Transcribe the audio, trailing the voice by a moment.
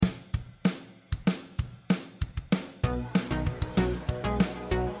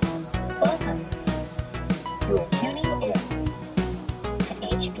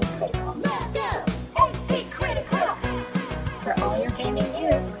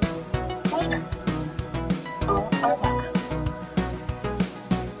listeners. All are welcome.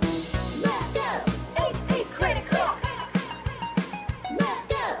 Let's go! HP Critical! Let's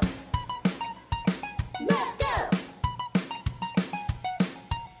go! Let's go!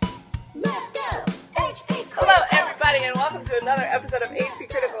 Let's go! HP Critical! Hello, everybody, and welcome to another episode of HP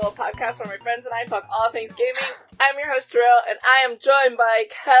Critical, a podcast where my friends and I talk all things gaming. I'm your host, Jarrell, and I am joined by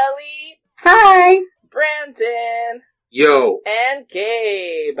Kelly. Hi! Brandon. Yo. And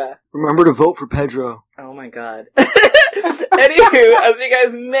Gabe. Remember to vote for Pedro. Oh my god. Anywho, as you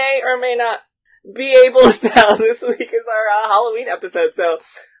guys may or may not be able to tell, this week is our Halloween episode, so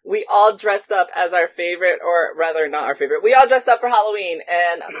we all dressed up as our favorite, or rather not our favorite, we all dressed up for Halloween,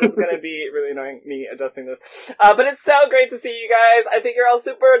 and this is gonna be really annoying, me adjusting this. But it's so great to see you guys. I think you're all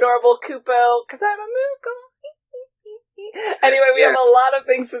super adorable, Kupo, cause I'm a Moogle. Anyway, we have a lot of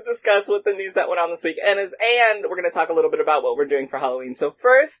things to discuss with the news that went on this week, and we're going to talk a little bit about what we're doing for Halloween. So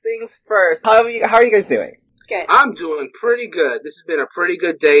first things first, how are you guys doing? Good. I'm doing pretty good. This has been a pretty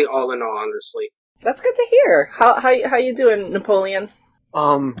good day, all in all, honestly. That's good to hear. How you doing, Napoleon?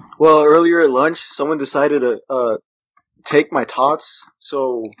 Well, earlier at lunch, someone decided to, take my tots,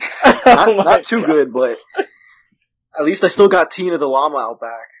 so not too good, but at least I still got Tina the llama out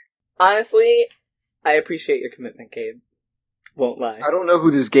back. Honestly, I appreciate your commitment, Gabe. Won't lie. I don't know who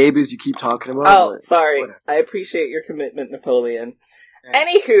this Gabe is you keep talking about. Oh, but sorry. whatever. I appreciate your commitment, Napoleon. Yeah.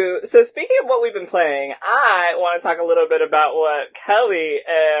 Anywho, so speaking of what we've been playing, I want to talk a little bit about what Kelly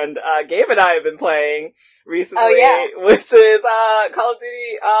and Gabe and I have been playing recently, which is Call of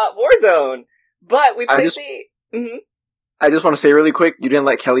Duty Warzone. But we played I just want to say really quick, you didn't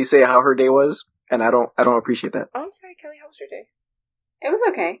let Kelly say how her day was, and I don't appreciate that. Oh, I'm sorry, Kelly. How was your day? It was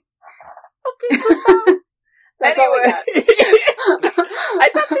okay. Okay. That's all we Anyway, got. I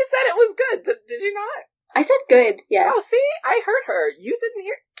thought she said it was good. Did you not? I said good, yes. Oh, see, I heard her. You didn't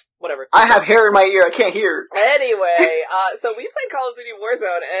hear. Whatever. I have hair in my ear, I can't hear. Anyway, so we played Call of Duty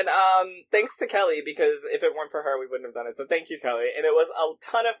Warzone, and thanks to Kelly, because if it weren't for her, we wouldn't have done it. So thank you, Kelly. And it was a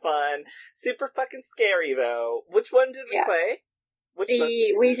ton of fun. Super fucking scary, though. Which one did we play?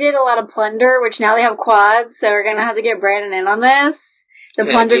 We did a lot of plunder, which now they have quads, so we're gonna have to get Brandon in on this. The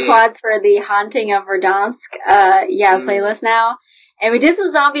plunder quads for the Haunting of Verdansk, playlist now. And we did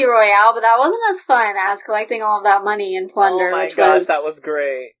some Zombie Royale, but that wasn't as fun as collecting all of that money in plunder. Oh my gosh, that was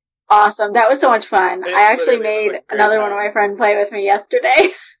great. Awesome. That was so much fun. I actually made another one of my friends play with me yesterday.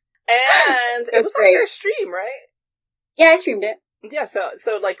 And it was on your stream, right? Yeah, I streamed it. Yeah, so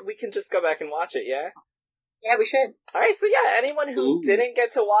like, we can just go back and watch it, yeah? Yeah, we should. Alright, so yeah, anyone who didn't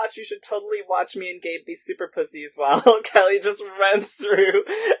get to watch, you should totally watch me and Gabe be super pussies while Kelly just runs through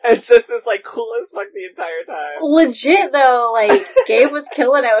and just is like cool as fuck the entire time. Legit though, like, Gabe was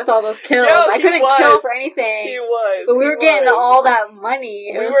killing it with all those kills. I couldn't kill for anything. He was. But we were getting all that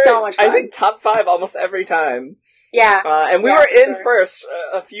money. It was so much fun. I think top 5 almost every time. Yeah. And we were in first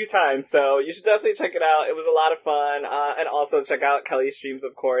a few times, so you should definitely check it out. It was a lot of fun. And also check out Kelly's streams,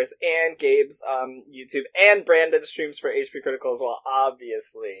 of course, and Gabe's YouTube, and Brandon's streams for HP Critical as well,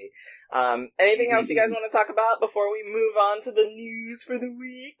 obviously. Anything else you guys want to talk about before we move on to the news for the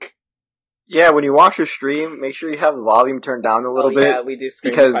week? Yeah, when you watch your stream, make sure you have the volume turned down a little bit. Yeah, we do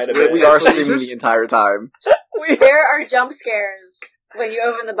scream because quite a bit. we are streaming the entire time. There are jump scares when you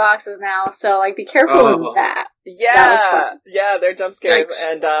open the boxes now, so, like, be careful with that. Yeah, that was fun. Yeah, they're jump scares,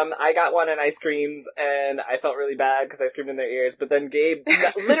 Yikes. and I got one and I screamed, and I felt really bad because I screamed in their ears, but then Gabe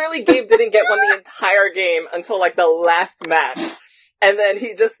didn't get one the entire game until, like, the last match, and then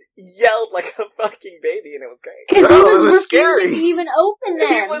he just yelled like a fucking baby, and it was great. Because he was refusing scary. to even open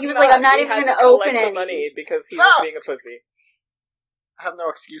them. He was not. like, I'm not He even had going to to open collect the it. money because he was being a pussy. I have no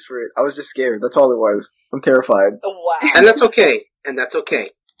excuse for it. I was just scared. That's all it was. I'm terrified. Wow. And that's okay.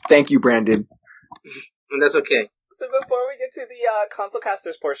 Thank you, Brandon. And that's okay. So before we get to the console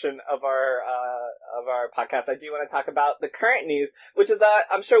casters portion of our podcast, I do want to talk about the current news, which is that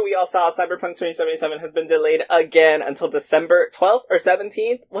I'm sure we all saw Cyberpunk 2077 has been delayed again until December 12th or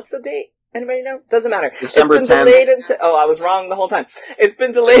 17th. What's the date? Anybody know? Doesn't matter. December it's been 10th. delayed into, I was wrong the whole time. It's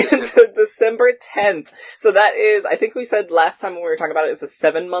been delayed until December 10th. So that is, I think we said last time when we were talking about it, it's a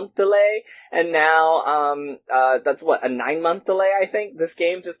 7-month delay. And now, that's what, a 9-month delay, I think? This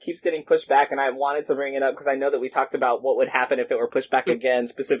game just keeps getting pushed back, and I wanted to bring it up because I know that we talked about what would happen if it were pushed back again.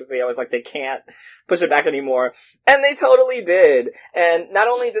 Specifically, I was like, they can't push it back anymore. And they totally did. And not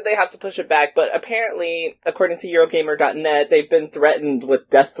only did they have to push it back, but apparently, according to Eurogamer.net, they've been threatened with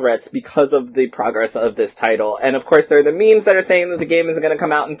death threats because because of the progress of this title. And of course, there are the memes that are saying that the game isn't going to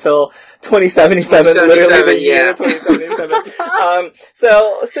come out until 2077, literally the year 2077.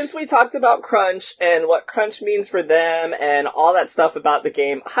 So since we talked about crunch and what crunch means for them and all that stuff about the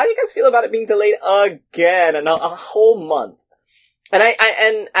game, how do you guys feel about it being delayed again, a whole month? And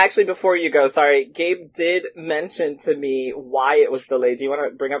and actually before you go, sorry, Gabe did mention to me why it was delayed. Do you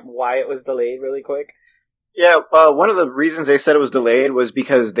want to bring up why it was delayed really quick? Yeah, one of the reasons they said it was delayed was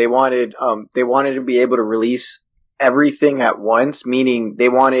because they wanted to be able to release everything at once, meaning they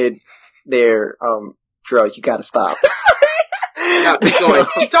wanted their, Drew, you gotta stop. No, keep going.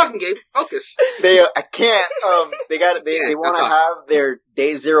 Keep talking, Gabe. Focus. They want to have their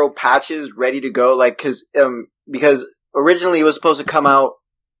day zero patches ready to go, like, because originally it was supposed to come out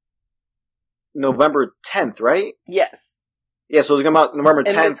November 10th, right? Yes. Yeah, so it was going to come out November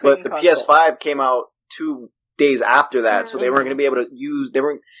 10th, but the consoles. PS5 came out 2 days after that, so they weren't going to be able to they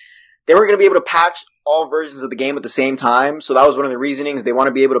weren't going to be able to patch all versions of the game at the same time, so that was one of the reasonings. They want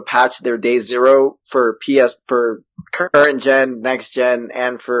to be able to patch their day zero for current gen, next gen,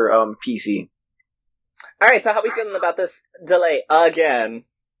 and for PC. Alright, so how are we feeling about this delay again?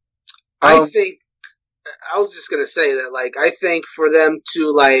 I was just gonna say that, like, I think for them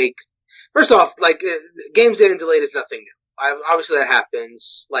to, like, first off, like, games getting delayed is nothing new. Obviously that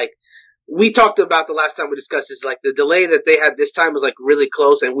happens. Like, we talked about the last time we discussed this, like, the delay that they had this time was, like, really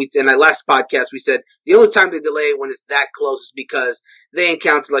close, and in our last podcast we said the only time they delay it when it's that close is because they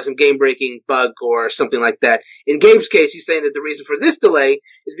encountered, like, some game-breaking bug or something like that. In Gabe's case, he's saying that the reason for this delay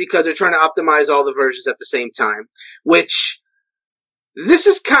is because they're trying to optimize all the versions at the same time, which... This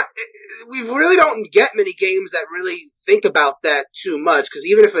is we really don't get many games that really think about that too much, because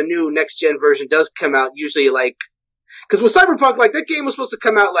even if a new next-gen version does come out, usually, like, because with Cyberpunk, like, that game was supposed to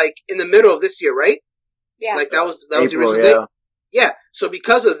come out, like, in the middle of this year, right? Yeah. Like, that was the April, original date? Yeah, so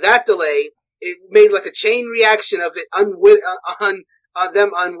because of that delay, it made, like, a chain reaction of it,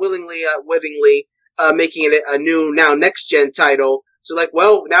 them unwittingly, wittingly, making it a new, now next-gen title. So, like,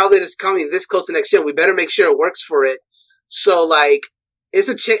 well, now that it's coming this close to next gen, we better make sure it works for it. So, like, it's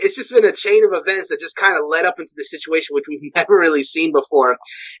just been a chain of events that just kind of led up into this situation, which we've never really seen before.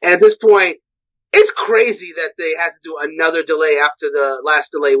 And at this point, it's crazy that they had to do another delay after the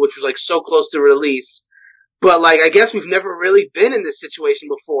last delay, which was, like, so close to release. But, like, I guess we've never really been in this situation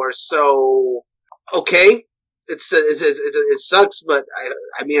before, so, okay. It sucks, but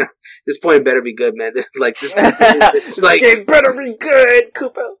I mean, this point it better be good, man. Like, this like, it better be good,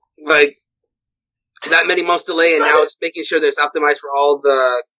 Koopa. Like, that many months delay, and now it's making sure that it's optimized for all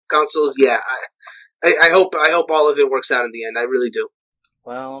the consoles. Yeah, I hope all of it works out in the end. I really do.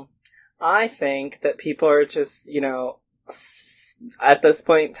 Well, I think that people are just, at this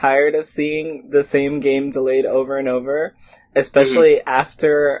point tired of seeing the same game delayed over and over, especially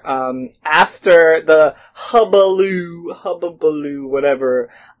after the hubbaloo, whatever,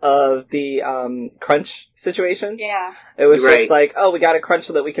 of the, crunch situation. Yeah. It was Right. just like, oh, we got to crunch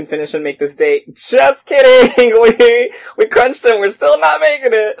so that we can finish and make this date. Just kidding! We crunched and we're still not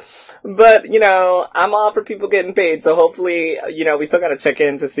making it. But, I'm all for people getting paid, so hopefully, we still gotta check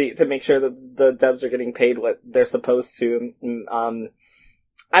in to make sure that the devs are getting paid what they're supposed to.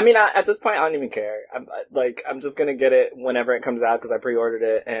 I mean, at this point, I don't even care. I'm just gonna get it whenever it comes out because I pre-ordered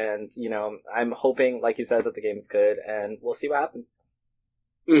it, and, I'm hoping, like you said, that the game is good, and we'll see what happens.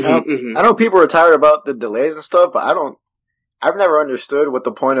 I know people are tired about the delays and stuff, but I've never understood what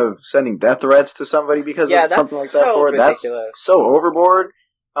the point of sending death threats to somebody because of something like that so for. ridiculous. That's so overboard.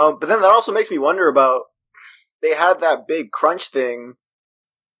 But then that also makes me wonder about, they had that big crunch thing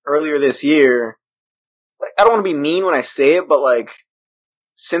earlier this year. Like, I don't want to be mean when I say it, but, like,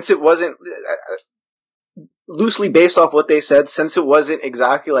 since it wasn't, loosely based off what they said, since it wasn't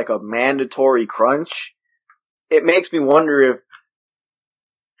exactly like a mandatory crunch, it makes me wonder if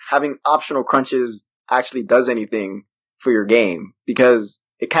having optional crunches actually does anything for your game, because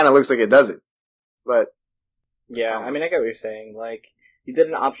it kind of looks like it doesn't. But yeah, I mean, I get what you're saying. Like, you did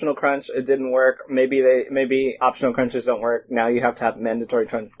an optional crunch, it didn't work. Maybe optional crunches don't work. Now you have to have mandatory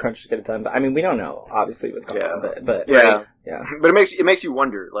crunch to get it done. But I mean, we don't know obviously what's going on. But yeah, yeah. But it makes you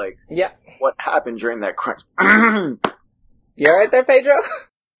wonder, like, yeah, what happened during that crunch. You alright there, Pedro?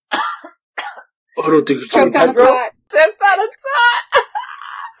 I don't think it's Choked on a Pedro? tot. Just on a tot!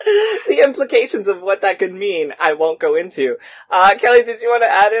 The implications of what that could mean, I won't go into. Kelly, did you want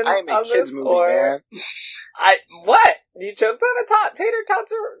to add in I'm a on kids this? movie, Or man. what? You choked on a tot? Tater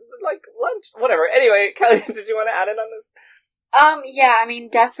tots are like lunch? Whatever. Anyway, Kelly, did you want to add in on this? Yeah, I mean,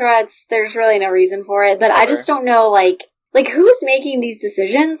 death threats, there's really no reason for it, but I Whatever. just don't know, like, who's making these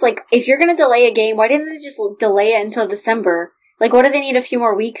decisions? Like, if you're gonna delay a game, why didn't they just delay it until December? Like, what do they need a few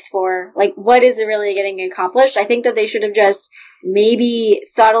more weeks for? Like, what is it really getting accomplished? I think that they should have just maybe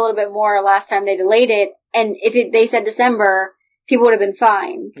thought a little bit more last time they delayed it. And if they said December, people would have been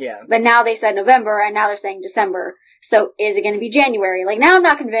fine. Yeah. But now they said November, and now they're saying December. So is it going to be January? Like, now I'm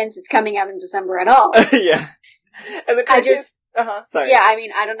not convinced it's coming out in December at all. Yeah. And the craziest... sorry. Yeah, I mean,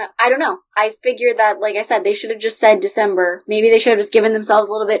 I don't know. I figured that, like I said, they should have just said December. Maybe they should have just given themselves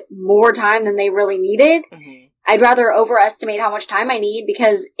a little bit more time than they really needed. Mm-hmm. I'd rather overestimate how much time I need,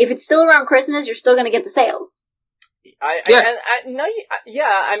 because if it's still around Christmas, you're still going to get the sales. I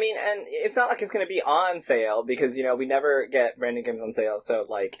mean, and it's not like it's going to be on sale, because, you know, we never get branded games on sale, so,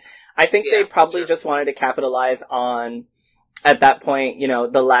 like, I think they probably just wanted to capitalize on, at that point, you know,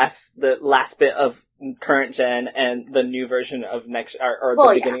 the last bit of current gen and the new version of next, or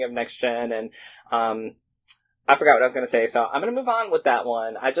the beginning of next gen, and, I forgot what I was going to say, so I'm going to move on with that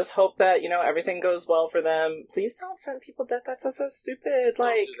one. I just hope that, you know, everything goes well for them. Please don't send people death. That's so stupid.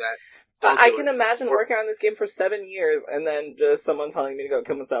 Like, I can imagine working on this game for 7 years and then just someone telling me to go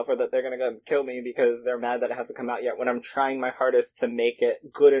kill myself, or that they're going to go kill me because they're mad that it hasn't come out yet, when I'm trying my hardest to make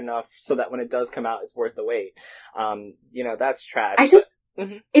it good enough so that when it does come out, it's worth the wait. You know, that's trash.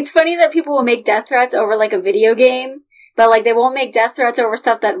 It's funny that people will make death threats over, like, a video game. But, like, they won't make death threats over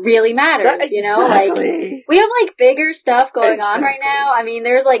stuff that really matters, you know? Like, we have, like, bigger stuff going on right now. I mean,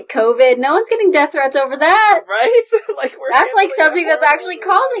 there's, like, COVID. No one's getting death threats over that. Right? Like, that's, like, something that's actually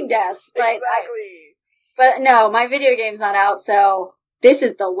causing deaths. But but no, my video game's not out, so this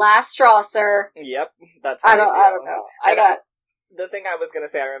is the last straw, sir. Yep. That's I don't know. The thing I was going to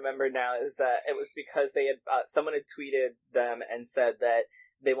say, I remember now, is that it was because they had, someone had tweeted them and said that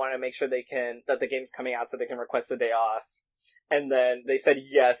they want to make sure that the game's coming out so they can request the day off. And then they said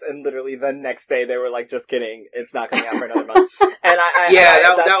yes, and literally the next day they were like, just kidding, it's not coming out for another month. And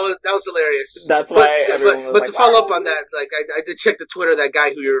that was hilarious. That's why everyone was but to follow up on that, like, I did check the Twitter of that guy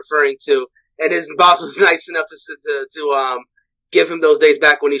who you're referring to, and his boss was nice enough to give him those days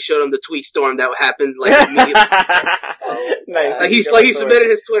back when he showed him the tweet storm that happened, like, immediately. Nice. He submitted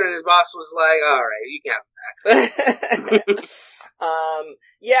his Twitter, and his boss was like, alright, you can have it back.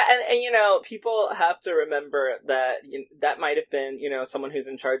 Yeah, and you know, people have to remember that that might have been, you know, someone who's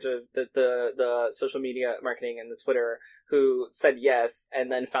in charge of the social media marketing and the Twitter, who said yes,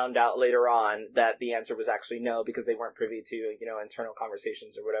 and then found out later on that the answer was actually no, because they weren't privy to, you know, internal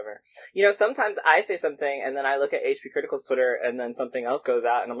conversations or whatever. You know, sometimes I say something, and then I look at HP Critical's Twitter, and then something else goes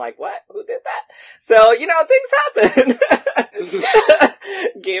out, and I'm like, what? Who did that? So, you know, things happen.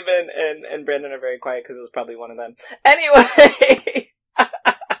 Gabe and Brandon are very quiet, because it was probably one of them. Anyway,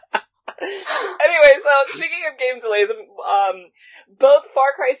 so speaking of game delays, both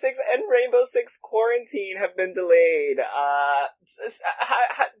Far Cry 6 and Rainbow Six Quarantine have been delayed.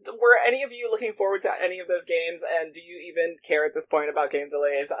 Were any of you looking forward to any of those games, and do you even care at this point about game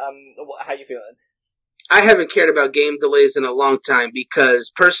delays? How you feeling? I haven't cared about game delays in a long time,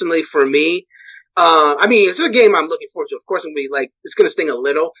 because personally, for me, I mean, it's a game I'm looking forward to. Of course, it's gonna sting a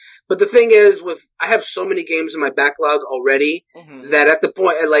little. But the thing is, I have so many games in my backlog already, that at the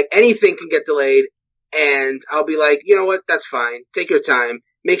point, like, anything can get delayed, and I'll be like, you know what, that's fine. Take your time.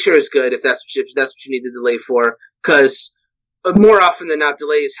 Make sure it's good if that's what you need the delay for. Cause more often than not,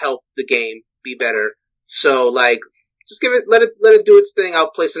 delays help the game be better. So, like, just let it do its thing. I'll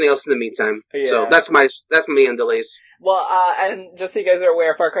play something else in the meantime. Yeah. So that's me on delays. Well, and just so you guys are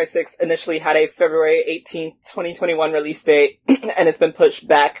aware, Far Cry 6 initially had a February 18th, 2021 release date, and it's been pushed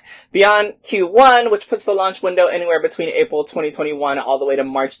back beyond Q1, which puts the launch window anywhere between April 2021 all the way to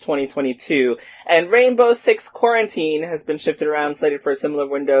March 2022. And Rainbow Six Quarantine has been shifted around, slated for a similar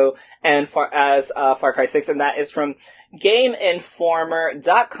window as Far Cry 6, and that is from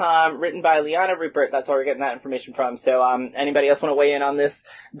GameInformer.com, written by Liana Rupert. That's where we're getting that information from. So, anybody else want to weigh in on this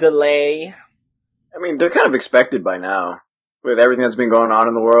delay? I mean, they're kind of expected by now, with everything that's been going on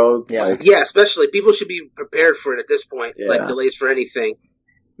in the world. Yeah, yeah, especially. People should be prepared for it at this point, like delays for anything.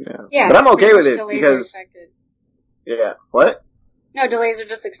 Yeah, but I'm okay with it, because... Yeah, what? No, delays are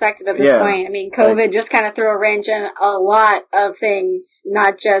just expected at this point. I mean, COVID just kind of threw a wrench in a lot of things,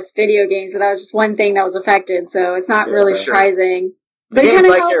 not just video games, but that was just one thing that was affected, so it's not really surprising. The games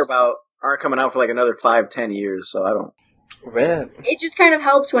I care about aren't coming out for like another 5-10 years, so I don't... Rip. It just kind of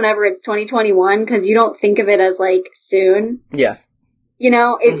helps whenever it's 2021, because you don't think of it as, like, soon. Yeah. You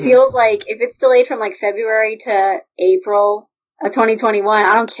know, it feels like if it's delayed from, like, February to April of 2021,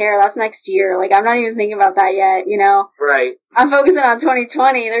 I don't care. That's next year. Like, I'm not even thinking about that yet, you know? Right. I'm focusing on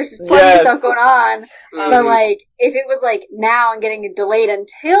 2020. There's plenty of stuff going on. But, like, if it was, like, now and getting it delayed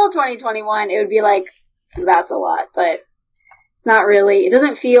until 2021, it would be like, that's a lot. But it's not really. It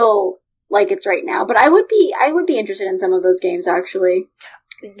doesn't feel like it's right now. But I would be interested in some of those games actually.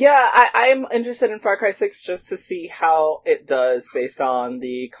 Yeah, I'm interested in Far Cry 6 just to see how it does based on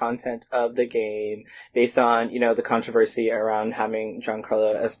the content of the game, based on, the controversy around having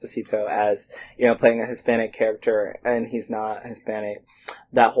Giancarlo Esposito as, playing a Hispanic character, and he's not Hispanic,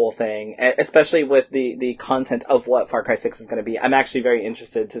 that whole thing, especially with the content of what Far Cry 6 is going to be. I'm actually very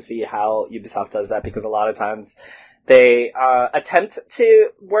interested to see how Ubisoft does that, because a lot of times they attempt to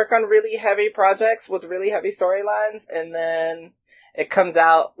work on really heavy projects with really heavy storylines, and then it comes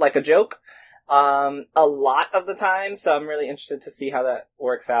out like a joke a lot of the time, so I'm really interested to see how that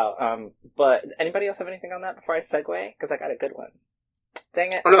works out. But anybody else have anything on that before I segue? Because I got a good one.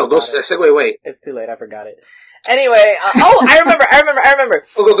 Dang it. Oh no, go segue away. It's too late, I forgot it. Anyway, I remember.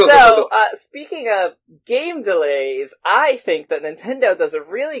 Go. Speaking of game delays, I think that Nintendo does a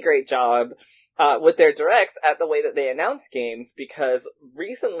really great job with their directs at the way that they announce games, because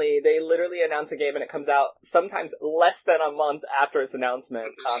recently they literally announce a game and it comes out sometimes less than a month after its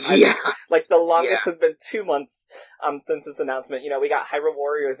announcement. Like the longest has been 2 months since its announcement. We got Hyrule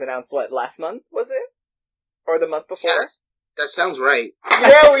Warriors announced, last month, was it? Or the month before? Yes, that sounds right.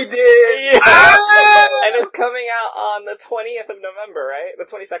 Yeah, we did! And it's coming out on the 20th of November, right? The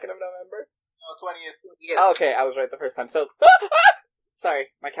 22nd of November? No, 20th. Yes. Oh, okay, I was right the first time. So, sorry,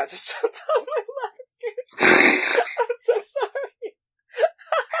 my cat just jumped on my lap. I'm so sorry.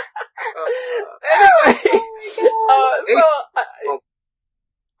 Anyway,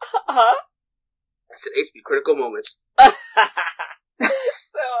 I said HP critical moments.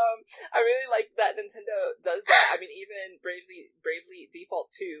 So, I really like that Nintendo does that. I mean, even Bravely Default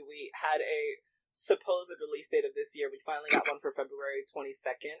 2, we had a supposed release date of this year. We finally got one for February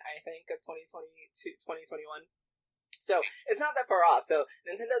 22nd, I think, of 2021. So, it's not that far off. So,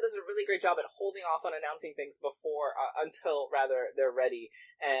 Nintendo does a really great job at holding off on announcing things until they're ready.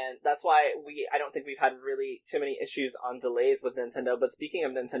 And that's why I don't think we've had really too many issues on delays with Nintendo. But speaking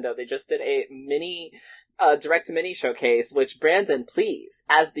of Nintendo, they just did a direct mini showcase, which Brandon, please,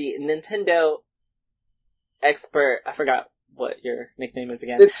 as the Nintendo expert, I forgot what your nickname is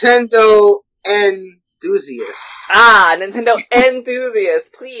again. Nintendo enthusiast. Nintendo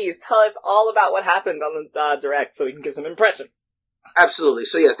enthusiast. Please tell us all about what happened on the Direct so we can give some impressions. Absolutely.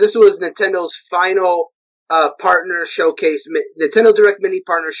 So yes, this was Nintendo's final partner showcase, Nintendo Direct Mini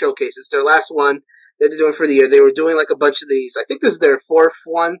Partner Showcase. It's their last one that they're doing for the year. They were doing like a bunch of these. I think this is their fourth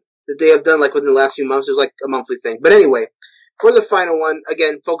one that they have done like within the last few months. It was like a monthly thing. But anyway, for the final one,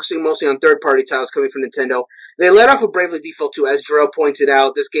 again, focusing mostly on third-party titles coming from Nintendo, they let off with Bravely Default 2. As Jarrell pointed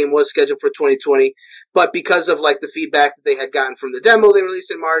out, this game was scheduled for 2020, but because of like the feedback that they had gotten from the demo they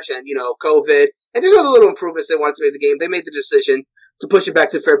released in March and, COVID, and just other little improvements they wanted to make the game, they made the decision to push it back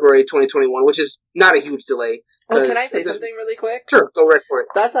to February 2021, which is not a huge delay. Oh, can I say something really quick? Sure, go right for it.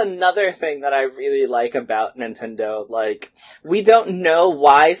 That's another thing that I really like about Nintendo. Like, we don't know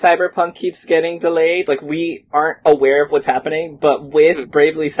why Cyberpunk keeps getting delayed. Like, we aren't aware of what's happening, but with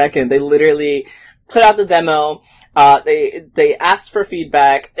Bravely Second, they literally put out the demo, they asked for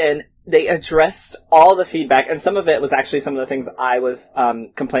feedback, and they addressed all the feedback, and some of it was actually some of the things I was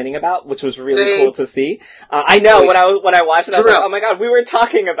complaining about, which was really cool to see. I know, when I watched it, I was like, oh my god, we were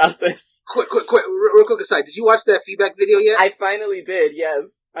talking about this. Quick, real quick aside. Did you watch that feedback video yet? I finally did, yes.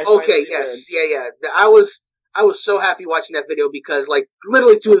 Yes. Yeah. I was so happy watching that video because, like,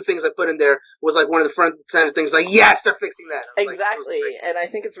 literally two of the things I put in there was, like, one of the front center things, like, yes, they're fixing that. Exactly. And I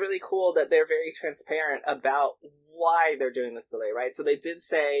think it's really cool that they're very transparent about why they're doing this delay, right? So they did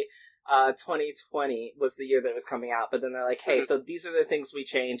say 2020 was the year that it was coming out, but then they're like, hey, so these are the things we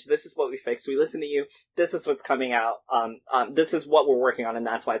changed, this is what we fixed, we listened to you, this is what's coming out, this is what we're working on, and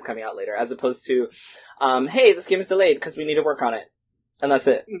that's why it's coming out later, as opposed to, hey, this game is delayed because we need to work on it. And that's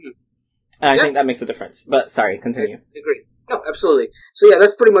it. Mm-hmm. And I think that makes a difference. But, sorry, continue. I agree. No, absolutely. So yeah,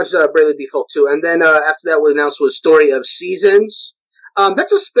 that's pretty much Bravely Default 2. And then after that, what announced was Story of Seasons.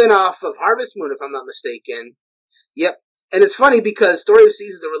 That's a spin-off of Harvest Moon, if I'm not mistaken. Yep. And it's funny because Story of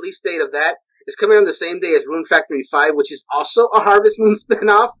Seasons, the release date of that, is coming on the same day as Rune Factory 5, which is also a Harvest Moon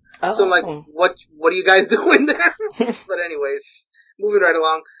spin-off. Oh. So I'm like, what are you guys doing there? But anyways, moving right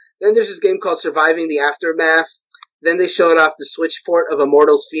along. Then there's this game called Surviving the Aftermath. Then they showed off the Switch port of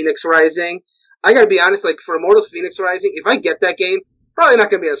Immortals Phoenix Rising. I gotta be honest, like, for Immortals Phoenix Rising, if I get that game, probably not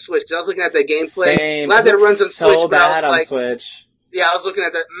gonna be on Switch, because I was looking at that gameplay. Same. Glad that it runs on so Switch, but I was like, Switch. Yeah, I was looking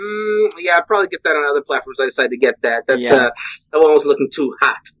at that. Yeah, I'd probably get that on other platforms. I decided to get that. That's, that one was looking too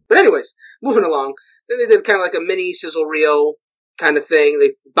hot. But anyways, moving along. Then they did kind of like a mini sizzle reel kind of thing.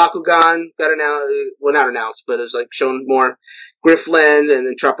 Bakugan got announced, well, not announced, but it was like shown more. Griffland and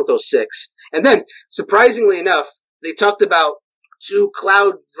then Tropico 6. And then, surprisingly enough, they talked about 2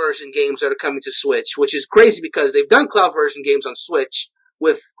 cloud version games that are coming to Switch, which is crazy because they've done cloud version games on Switch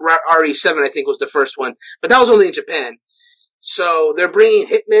with RE7, I think was the first one, but that was only in Japan. So they're bringing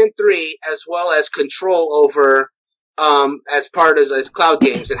Hitman 3 as well as Control over as part as cloud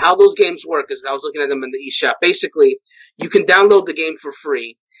games. And how those games work is I was looking at them in the eShop. Basically, you can download the game for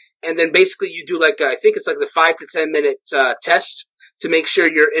free, and then basically you do I think it's like the 5 to 10 minute test to make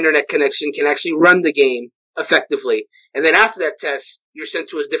sure your internet connection can actually run the game effectively. And then after that test, you're sent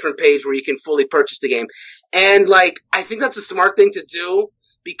to a different page where you can fully purchase the game. And I think that's a smart thing to do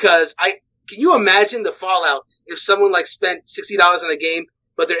because can you imagine the fallout if someone spent $60 on a game,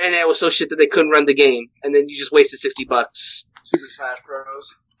 but their internet was so shit that they couldn't run the game, and then you just wasted $60. Super Smash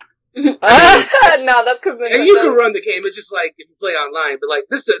Bros. No, that's because and you can run the game. It's just if you play online, but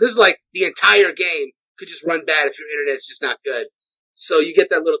this is the entire game could just run bad if your internet's just not good. So you get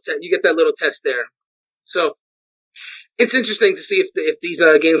that little test there. So it's interesting to see if these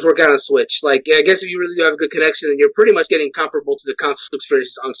games work out on Switch. I guess if you really do have a good connection, then you're pretty much getting comparable to the console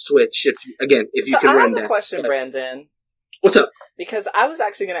experience on Switch. If you can run that. I have a question, Brandon. What's up? Because I was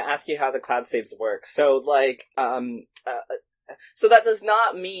actually going to ask you how the cloud saves work. So so that does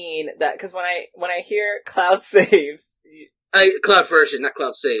not mean that because when I hear cloud saves, cloud version, not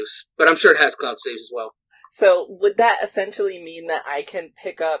cloud saves, but I'm sure it has cloud saves as well. So would that essentially mean that I can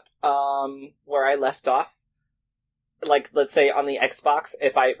pick up where I left off? Let's say on the Xbox,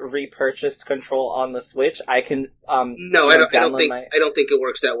 if I repurchased Control on the Switch, I can No, I don't think it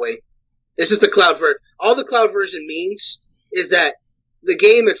works that way. It's just the cloud version. All the cloud version means is that the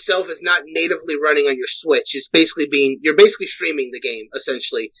game itself is not natively running on your Switch. It's basically you're basically streaming the game,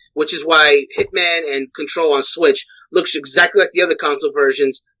 essentially, which is why Hitman and Control on Switch looks exactly like the other console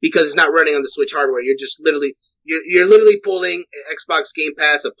versions because it's not running on the Switch hardware. You're just you're literally pulling Xbox Game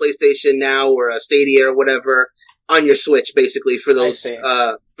Pass, a PlayStation Now, or a Stadia or whatever on your Switch, basically, for those,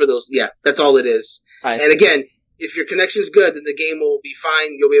 yeah, that's all it is. And again, if your connection is good, then the game will be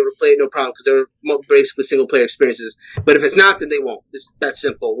fine. You'll be able to play it no problem because they're basically single player experiences. But if it's not, then they won't. It's that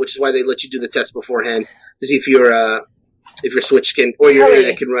simple, which is why they let you do the test beforehand to see if your Switch can or your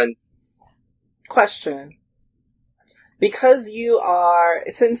internet can run. Question: because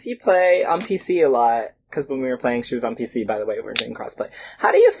since you play on PC a lot, because when we were playing, she was on PC. By the way, we're doing crossplay.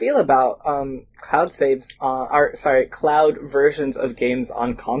 How do you feel about cloud saves? Cloud versions of games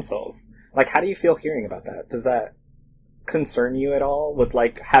on consoles? How do you feel hearing about that? Does that concern you at all with,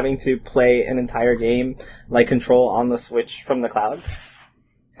 having to play an entire game, Control on the Switch from the cloud?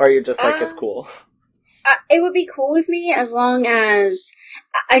 Or you're just it's cool? It would be cool with me as long as...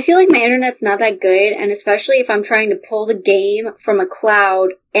 I feel like my internet's not that good, and especially if I'm trying to pull the game from a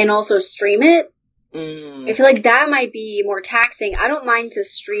cloud and also stream it, I feel like that might be more taxing. I don't mind to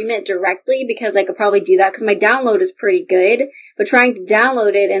stream it directly because I could probably do that because my download is pretty good, but trying to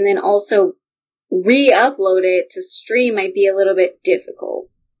download it and then also re-upload it to stream might be a little bit difficult.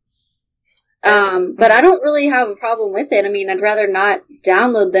 But I don't really have a problem with it. I mean, I'd rather not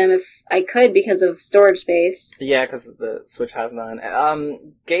download them if I could because of storage space. Yeah, because the Switch has none.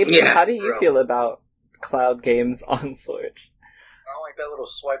 Gabe, how do you feel about cloud games on Switch? I don't like that little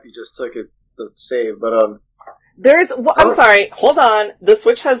swipe you just took it. The save, but I'm sorry, hold on. The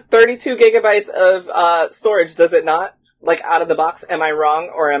Switch has 32 gigabytes of storage, does it not? Out of the box, am I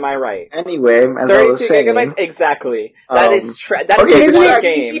wrong or am I right? Anyway, as 32 I was saying, gigabytes, exactly. That is that okay, is Isn't a it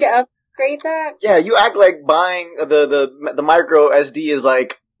game. easy to upgrade that? Yeah, you act like buying the micro SD is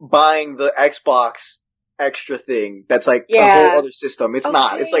like buying the Xbox extra thing. That's a whole other system. It's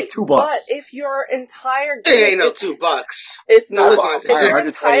not. It's $2. But if your entire It ain't no $2. It's No, not. listen, If your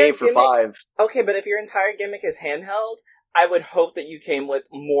entire 128 for gimmick, $5. okay, but if your entire gimmick is handheld, I would hope that you came with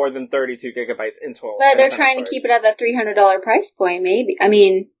more than 32 gigabytes in total. But they're trying to keep it at that $300 price point, maybe. I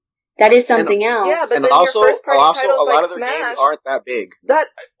mean, that is something else. Yeah, but And then also, your first party a titles lot like of their Smash games aren't that big.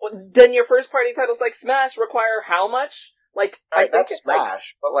 then your first party titles like Smash require how much? I think that's it's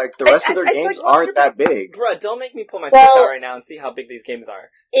Smash, but the rest of their it's games aren't that big. Bruh, don't make me pull my Switch out right now and see how big these games are.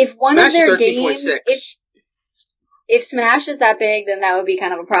 If one Smash of their is 13.6. games, if Smash is that big, then that would be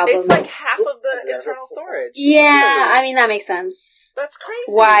kind of a problem. It's half of the internal storage. Yeah, I mean, that makes sense. That's crazy.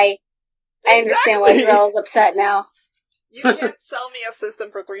 Why? I understand why Exactly. Drell's upset now. You can't sell me a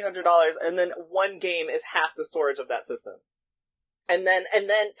system for $300 and then one game is half the storage of that system. And then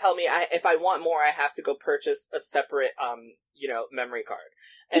tell me if I want more, I have to go purchase a separate, memory card.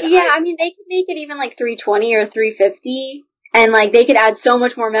 And I mean, they could make it even $320 or $350. And, like, they could add so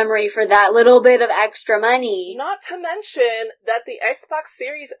much more memory for that little bit of extra money. Not to mention that the Xbox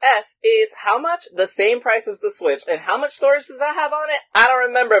Series S is how much? The same price as the Switch. And how much storage does that have on it? I don't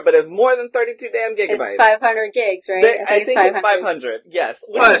remember, but it's more than 32 damn gigabytes. It's 500 gigs, right? I think it's 500, yes.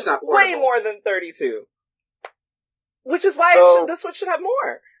 Which Well, is it's not way portable. more than 32. Which is why the Switch should have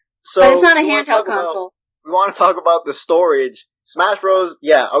more. So But it's not a we wanna handheld talk about- console. We want to talk about the storage. Smash Bros.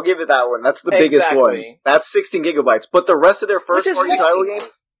 Yeah, I'll give it that one. That's the biggest Exactly. one. That's 16 gigabytes. But the rest of their first Which is party 16. title games.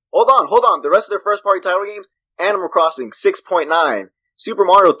 Hold on. The rest of their first party title games: Animal Crossing 6.9, Super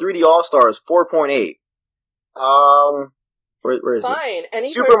Mario 3D All Stars 4.8. Where is it? Fine.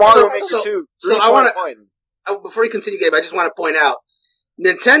 Any Super Mario third-party Maker title- 2. so I wanna- 3.1. Before you continue, Gabe, I just want to point out,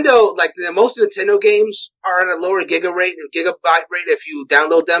 Nintendo, like most Nintendo games are at a lower gigabyte rate if you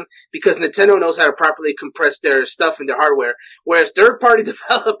download them, because Nintendo knows how to properly compress their stuff and their hardware. Whereas third-party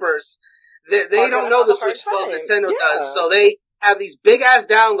developers, they gonna don't know have the a hard Switch as well as time. Nintendo Yeah. does, so they have these big-ass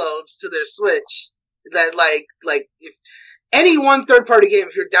downloads to their Switch that, like if any one third-party game,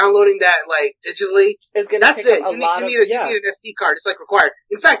 if you're downloading that, like, digitally, Is gonna that's take it. up a lot You of, need an SD card. It's like required.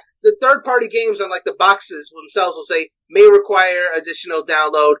 In fact, the third-party games on like the boxes themselves will say may require additional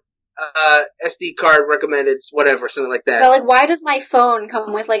download, SD card recommended, whatever, something like But, that. like, why does my phone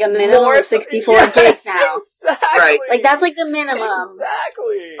come with, like, a minimum of 64 Yes, gigs now? Exactly. Right. Like, that's, like, the minimum.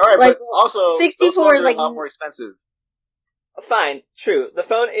 Exactly. Alright, Like, but also, 64 those phones is are like- a lot more expensive. Fine. True. The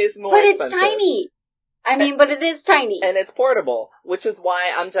phone is more But it's expensive. tiny. I mean, but it is tiny. And it's portable, which is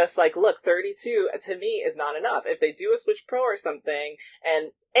why I'm just like, look, 32 to me is not enough. If they do a Switch Pro or something,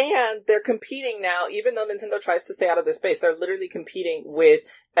 and they're competing now, even though Nintendo tries to stay out of this space, they're literally competing with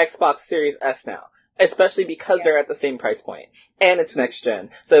Xbox Series S now. Especially because they're at the same price point. And it's next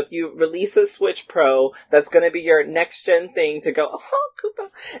gen. So if you release a Switch Pro, that's gonna be your next gen thing to go, oh, Koopa.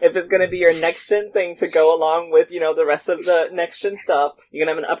 If it's gonna be your next gen thing to go along with, the rest of the next gen stuff, you're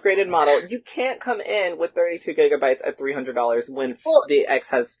gonna have an upgraded model. You can't come in with 32 gigabytes at $300 when Well- the X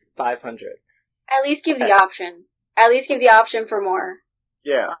has 500. At least give the Yes. option. At least give the option for more.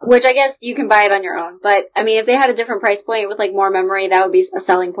 Yeah. Which I guess you can buy it on your own. But, I mean, if they had a different price point with, like, more memory, that would be a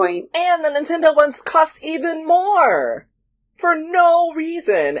selling point. And the Nintendo ones cost even more! For no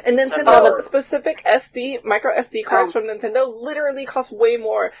reason! And Nintendo Oh, the- specific micro SD cards Oh. from Nintendo literally cost way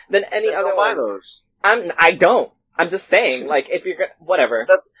more than any Then other don't buy one. those. I don't. I'm just saying, like, if you're gonna, whatever.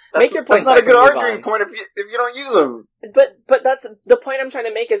 That's, Make your point That's not so a good I can move arguing on. point if you don't use them. But that's, the point I'm trying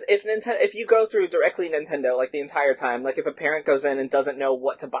to make is if you go through directly Nintendo, like, the entire time, like, if a parent goes in and doesn't know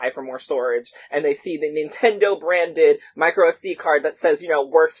what to buy for more storage, and they see the Nintendo branded micro SD card that says,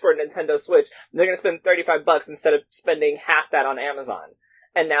 works for Nintendo Switch, they're gonna spend $35 instead of spending half that on Amazon.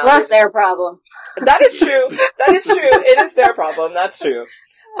 And now Well, that's their problem. that is true. That is true. It is their problem. That's true.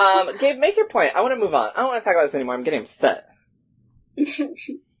 Gabe, make your point. I want to move on. I don't want to talk about this anymore. I'm getting upset.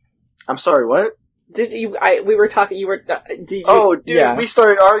 I'm sorry, what? Did you? We were talking. You were. Did you? Oh, dude, yeah. we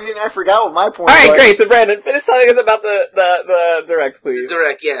started arguing. I forgot what my point All right, was. great. So, Brandon, finish telling us about the direct, please.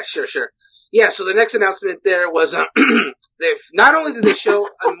 Direct, yeah, sure. Yeah, so the next announcement there was, they've, not only did they show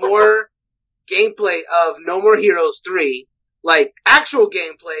a more gameplay of No More Heroes 3, like actual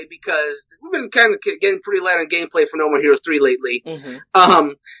gameplay, because we've been kind of getting pretty light on gameplay for No More Heroes 3 lately. Mm-hmm.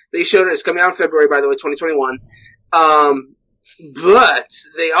 They showed it. It's coming out in February, by the way, 2021. But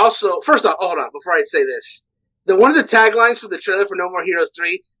they also, first off, hold on, before I say this. One of the taglines for the trailer for No More Heroes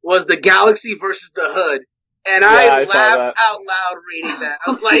 3 was the Galaxy versus the Hood. And I I saw laughed that. out loud reading that. I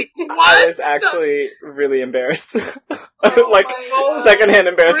was like, what? I was actually really embarrassed. Oh like, my God. secondhand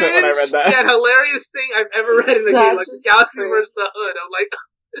embarrassment when I read Cringe, that. yet hilarious thing I've ever read in a That's game, like the just Galaxy cringe. versus the Hood. I'm like,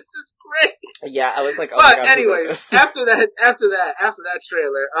 this is great. Yeah, I was like, oh my But god. who wrote anyways, this? after that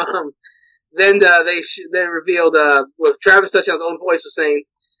trailer, then they revealed with Travis Touchdown's own voice was saying,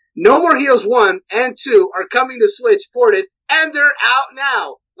 No More Heroes 1 and 2 are coming to Switch ported, and they're out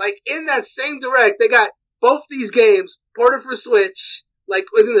now. Like in that same direct, they got both these games ported for Switch, like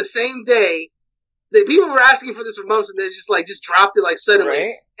within the same day. The people were asking for this for months, and they just dropped it like suddenly.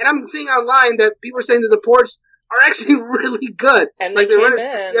 Right? And I'm seeing online that people are saying that the ports are actually really good. And Like they they're came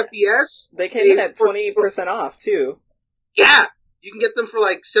running 60 in. FPS. They came in at support- 20% off too. Yeah, you can get them for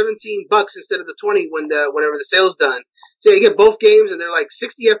like $17 instead of the 20 whenever the sale's done. So you get both games, and they're like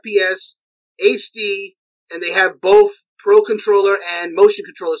 60 FPS, HD, and they have both Pro Controller and Motion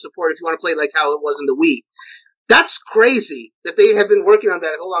Controller support if you want to play like how it was in the Wii. That's crazy that they have been working on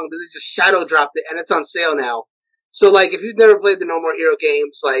that how long, but they just shadow dropped it, and it's on sale now. So like, if you've never played the No More Hero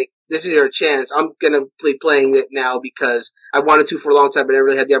games, like, this is your chance. I'm gonna be playing it now because I wanted to for a long time, but I never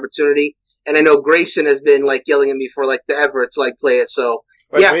really had the opportunity. And I know Grayson has been like yelling at me for like forever to like play it, so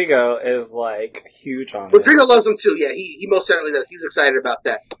Yeah. Rodrigo is like huge on it. Rodrigo loves him too. Yeah, he most certainly does. He's excited about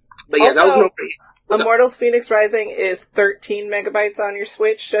that. But yeah, that was Also, no. What's up? Immortals Phoenix Rising is 13 megabytes on your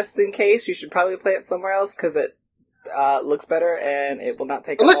Switch, just in case. You should probably play it somewhere else, because it looks better, and it will not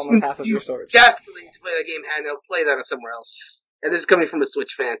take up Unless almost half of you your storage. desperately need to play that game handheld, play that somewhere else. And this is coming from a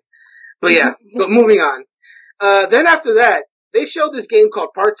Switch fan. But yeah, but moving on. Then after that, they showed this game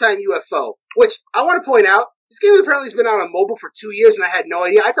called Part-Time UFO, which I want to point out, this game apparently has been out on mobile for 2 years, and I had no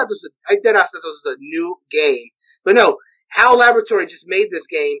idea. I thought I dead-ass thought this was a new game. But no, HAL Laboratory just made this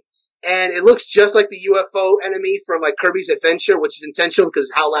game, and it looks just like the UFO enemy from like Kirby's Adventure, which is intentional because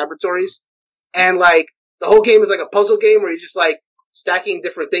it's HAL Laboratories. And like, the whole game is like a puzzle game where you're just like stacking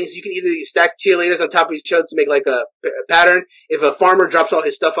different things. You can either stack cheerleaders on top of each other to make like a pattern. If a farmer drops all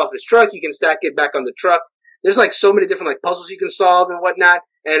his stuff off his truck, you can stack it back on the truck. There's like so many different like puzzles you can solve and whatnot.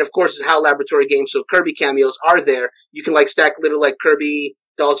 And of course, it's HAL Laboratory game, so Kirby cameos are there. You can like stack little like Kirby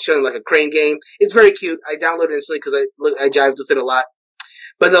dolls showing like a crane game. It's very cute. I downloaded it instantly because I jived with it a lot.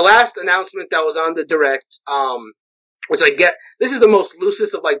 But the last announcement that was on the Direct, which I get, this is the most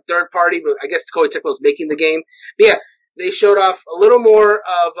loosest of like third party, but I guess Koei Tecmo is making the game. But yeah, they showed off a little more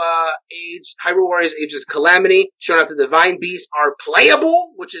of Hyrule Warriors Age's Calamity, showing off the Divine Beasts are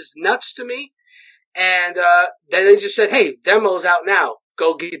playable, which is nuts to me. And then they just said, hey, demo's out now.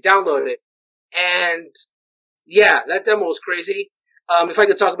 Go download it. And yeah, that demo was crazy. If I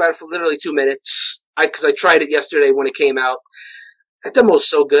could talk about it for literally 2 minutes, because I tried it yesterday when it came out. That demo is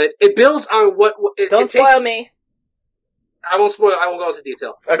so good. It builds on what Don't spoil me. I won't spoil. I won't go into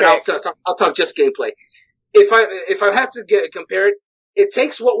detail. Okay. I'll talk just gameplay. If I have to compare it, it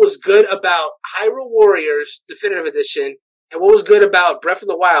takes what was good about Hyrule Warriors Definitive Edition and what was good about Breath of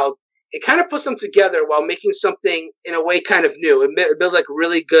the Wild. It kind of puts them together while making something in a way kind of new. It builds like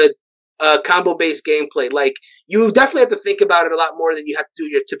really good combo based gameplay. Like you definitely have to think about it a lot more than you have to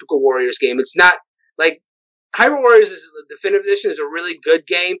do your typical Warriors game. It's not like Hyrule Warriors the Definitive Edition is a really good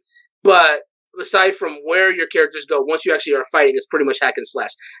game, but aside from where your characters go, once you actually are fighting, it's pretty much hack and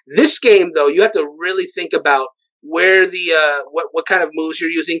slash. This game, though, you have to really think about where the what kind of moves you're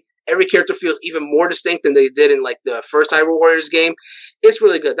using. Every character feels even more distinct than they did in like the first Hyrule Warriors game. It's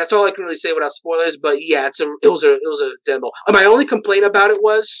really good. That's all I can really say without spoilers. But yeah, it was a demo. My only complaint about it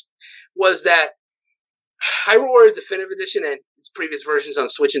was that Hyrule Warriors Definitive Edition and its previous versions on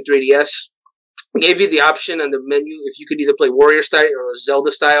Switch and 3DS gave you the option on the menu if you could either play Warrior style or Zelda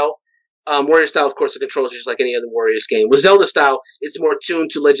style. Warrior style, of course, the controls are just like any other Warriors game. With Zelda style, it's more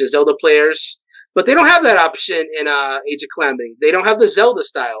tuned to Legend of Zelda players. But they don't have that option in Age of Calamity. They don't have the Zelda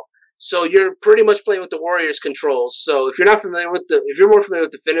style. So you're pretty much playing with the Warriors controls. So if you're more familiar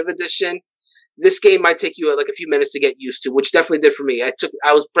with Definitive Edition, this game might take you like a few minutes to get used to, which definitely did for me.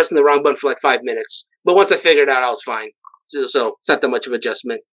 I was pressing the wrong button for like 5 minutes. But once I figured it out, I was fine. So it's not that much of an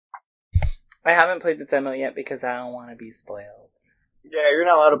adjustment. I haven't played the demo yet because I don't want to be spoiled. Yeah, you're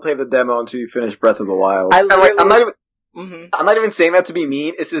not allowed to play the demo until you finish Breath of the Wild. I'm not even saying that to be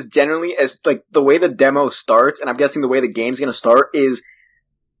mean. It's just generally as like the way the demo starts, and I'm guessing the way the game's gonna start is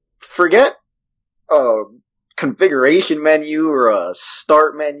forget a configuration menu or a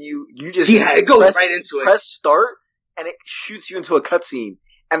start menu. You just it goes right into it. Press start, and it shoots you into a cutscene,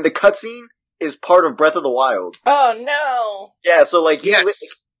 and the cutscene is part of Breath of the Wild. Oh no! Yeah, so like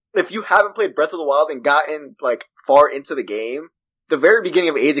yes. If you haven't played Breath of the Wild and gotten like far into the game, the very beginning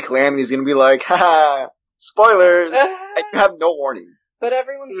of Age of Calamity is going to be like, haha, spoilers, and you have no warning. But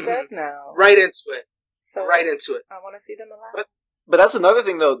everyone's dead now. Right into it. So right into it. I want to see them alive. But that's another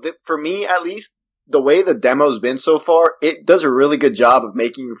thing, though. That for me, at least, the way the demo's been so far, it does a really good job of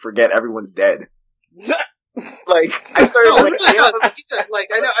making you forget everyone's dead. Like, I started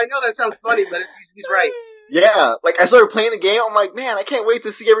I know that sounds funny, but he's right. Yeah, like, I started playing the game, I'm like, man, I can't wait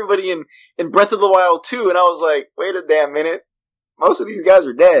to see everybody in Breath of the Wild 2, and I was like, wait a damn minute. Most of these guys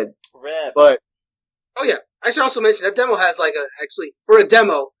are dead. Rip. But oh yeah, I should also mention that demo has for a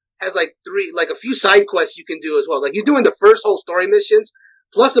demo has a few side quests you can do as well. Like you're doing the first whole story missions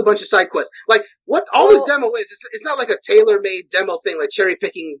plus a bunch of side quests. Like what all this demo is, it's not like a tailor-made demo thing like cherry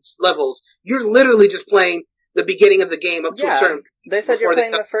picking levels. You're literally just playing the beginning of the game up to a certain. They said you're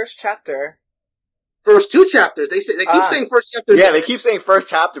playing the first chapter. First 2 chapters. They keep saying first chapter. Yeah, they keep saying first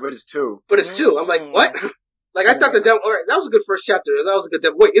chapter, but it's 2. But it's 2. I'm like, what? Like, I thought the demo, alright, that was a good first chapter. That was a good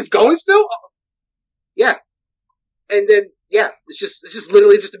demo. Wait, it's going still? Oh. Yeah. And then, yeah, it's just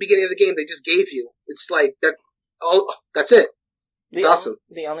literally just the beginning of the game they just gave you. It's like, that's it. It's awesome.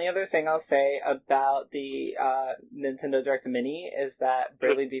 The only other thing I'll say about the Nintendo Direct Mini is that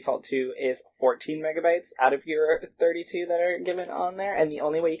Bravely Default 2 is 14 megabytes out of your 32 that are given on there, and the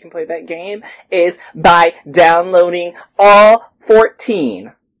only way you can play that game is by downloading all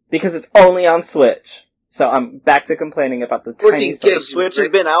 14, because it's only on Switch. So I'm back to complaining about the 14 tiny gigs. The Switch. Switch has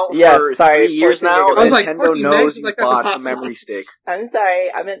been out Yes, for sorry, 3 years 14 now. gigabytes. I was like, Nintendo 14 knows megs, you like, that's bought a impossible. memory stick. I'm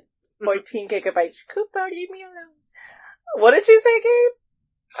sorry, I meant 14 gigabytes. Cooper, leave me alone. What did you say, Gabe?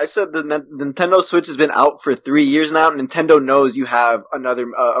 I said the Nintendo Switch has been out for 3 years now. Nintendo knows you have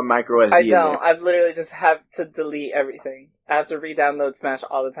another a micro SD I in don't. there. I've literally just have to delete everything. I have to re-download Smash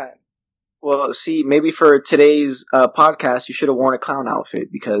all the time. Well, see, maybe for today's podcast, you should have worn a clown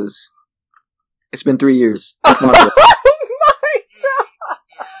outfit because it's been 3 years. Come on, Jarrell. Oh my god!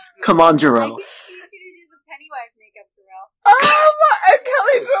 Come on, I Jarrell. could teach you to do the Pennywise makeup, Jarrell. Oh my! And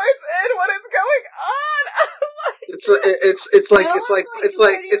Kelly Joy's in. What is going on? Oh my! It's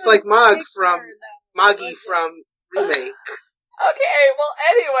like Mog from Moggy from Remake. Okay, well,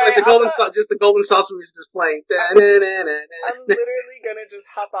 anyway, Like the golden saucer music is playing. I'm literally gonna just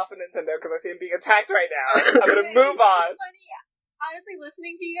hop off of Nintendo because I see him being attacked right now. I'm gonna move on. It's funny. Honestly,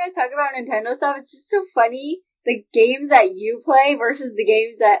 listening to you guys talk about Nintendo stuff, it's just so funny. The games that you play versus the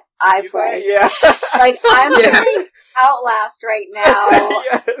games that I play. Yeah. Like, I'm Yeah. playing Outlast right now.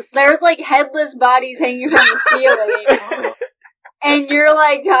 Yes. There's like headless bodies hanging from the ceiling. And you're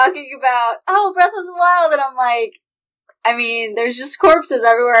like talking about, oh, Breath of the Wild, and I'm like, I mean, there's just corpses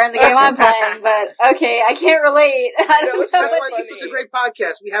everywhere in the game I'm playing, but okay, I can't relate. I don't it's know so That's what why it's such a great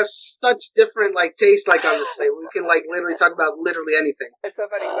podcast. We have such different tastes on this play. We can literally talk about literally anything. It's so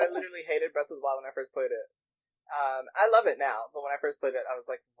funny because I literally hated Breath of the Wild when I first played it. I love it now, but when I first played it, I was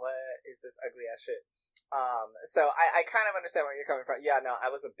like, what is this ugly ass shit? So I kind of understand where you're coming from. Yeah, no,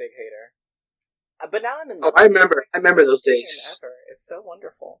 I was a big hater. But now I'm in love. I remember those days. Ever. It's so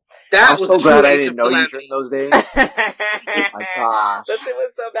wonderful. I'm That was so the true glad I age didn't of know you Calamity. during those days. Oh my gosh. That shit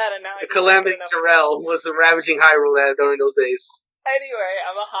was so bad, and now I The just Calamity can't get enough. Terrell was the ravaging Hyrule during those days. Anyway,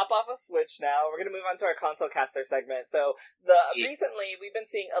 I'm gonna hop off a Switch now. We're gonna move on to our console caster segment. So recently we've been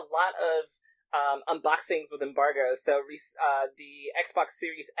seeing a lot of unboxings with embargoes. So the Xbox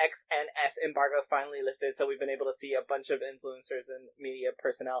Series X and S embargo finally lifted, so we've been able to see a bunch of influencers and media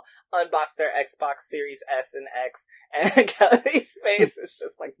personnel unbox their Xbox Series S and X, and Kelly's face is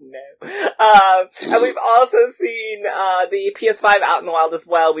just like, no. And we've also seen the PS5 out in the wild as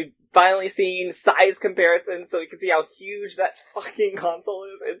well. We've finally seen size comparisons, so we can see how huge that fucking console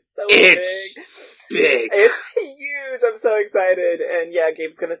is. It's so It's big. It's huge. I'm so excited. And yeah,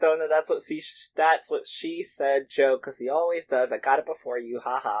 Gabe's gonna throw in the that's what she said joke, because he always does. I got it before you,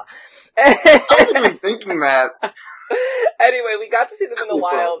 haha. I wasn't even thinking that. Anyway, we got to see them in the Cool, bro.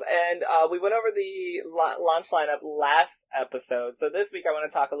 wild, and we went over the launch lineup last episode. So this week I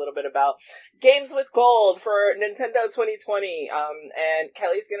want to talk a little bit about Games with Gold for Nintendo 2020. And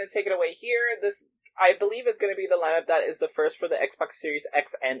Kelly's gonna take it away here. This, I believe, is gonna be the lineup that is the first for the Xbox Series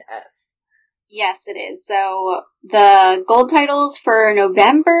X and S. Yes, it is. So the gold titles for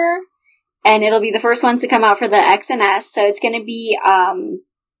November, and it'll be the first ones to come out for the X and S. So it's going to be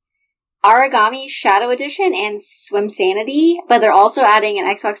Origami Shadow Edition and Swim Sanity, but they're also adding an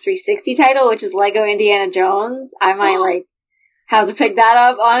Xbox 360 title, which is Lego Indiana Jones. I might have to pick that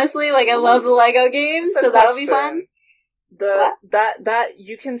up. Honestly, I love the Lego games, so that'll be fun. That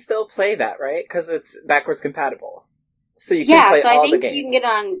you can still play that, right? Because it's backwards compatible. So you can play so all I the think games. you can get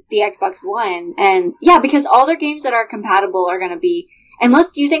on the Xbox One, and because all their games that are compatible are going to be,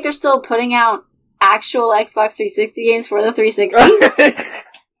 unless, do you think they're still putting out actual Xbox 360 games for the 360?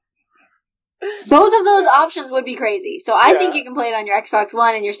 Both of those options would be crazy. So I think you can play it on your Xbox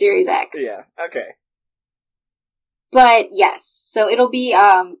One and your Series X. Yeah, okay. But yes, so it'll be,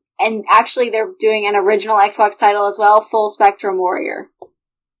 and actually they're doing an original Xbox title as well, Full Spectrum Warrior.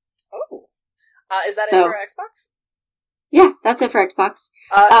 Oh. Is that So- it for Xbox? Yeah, that's it for Xbox.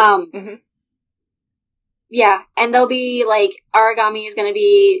 Mhm. Yeah, and they'll be, Origami is gonna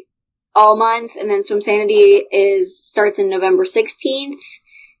be all month, and then Swim Sanity starts in November 16th,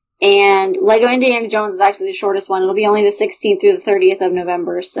 and Lego Indiana Jones is actually the shortest one. It'll be only the 16th through the 30th of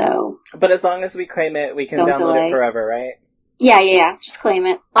November, so. But as long as we claim it, we can Don't download delay. it forever, right? Yeah, just claim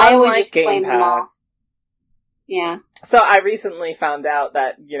it. I always Unlike just claim them all. Yeah. So I recently found out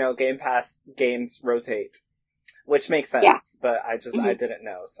that, Game Pass games rotate, which makes sense, Yeah. but I Mhm. didn't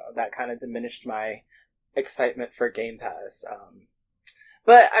know, so that kind of diminished my excitement for Game Pass.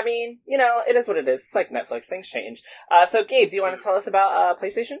 But, I mean, it is what it is. It's like Netflix. Things change. So, Gabe, do you want to tell us about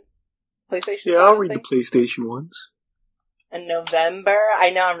PlayStation? PlayStation Yeah, I'll side of read the things? PlayStation ones. in November. I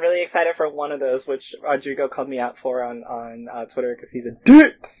know I'm really excited for one of those, which Rodrigo called me out for on Twitter because he's a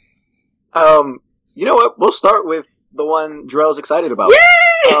dick. You know what? We'll start with the one Jarrell's excited about.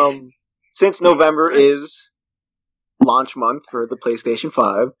 Yay! Since November is launch month for the PlayStation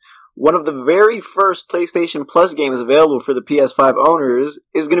 5, one of the very first PlayStation Plus games available for the PS5 owners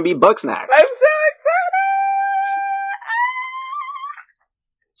is going to be Bugsnax. I'm so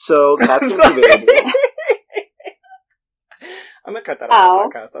So that's going to be available. I'm gonna cut that out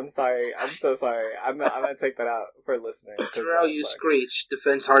of the podcast. I'm sorry. I'm so sorry. I'm gonna take that out for listeners. Jarrell, you screech.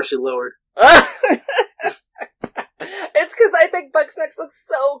 Defense harshly lowered. It's because I think Bugsnax looks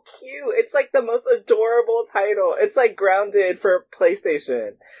so cute. It's like the most adorable title. It's like Grounded for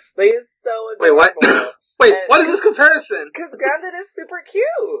PlayStation. Like, it's so Wait, adorable. what? Wait, what is this comparison? Because Grounded is super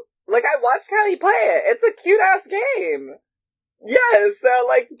cute. Like, I watched Callie play it. It's a cute-ass game. Yes, so,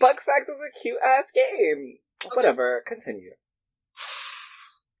 like, Bugsnax is a cute-ass game. Okay. Whatever, continue.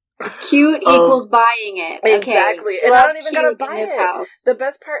 Cute equals buying it. Okay. Exactly, and I don't even gotta buy this it. house. The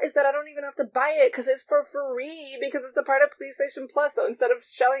best part is that I don't even have to buy it because it's for free because it's a part of PlayStation Plus. So instead of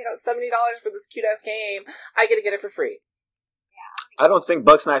shelling out $70 for this cute ass game, I get to get it for free. I don't think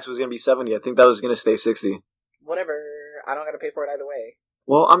Bugsnax was going to be $70. I think that was going to stay $60. Whatever, I don't gotta pay for it either way.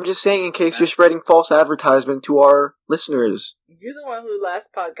 Well, I'm just saying in case you're spreading false advertisement to our listeners. You're the one who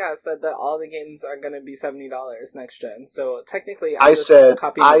last podcast said that all the games are gonna be $70 next gen. So technically, I said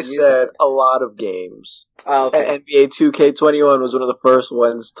a lot of games. Oh, okay. And NBA 2K21 was one of the first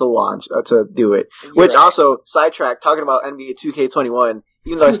ones to launch to do it. You're Which right. also, sidetrack, talking about NBA 2K21.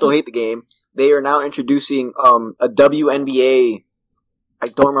 Even though I still hate the game, they are now introducing a WNBA. I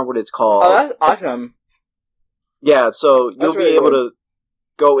don't remember what it's called. Oh, that's awesome. Yeah, so you'll That's be really able good. to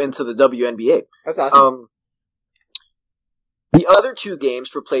go into the WNBA. That's awesome. The other two games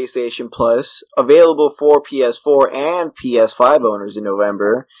for PlayStation Plus, available for PS4 and PS5 owners in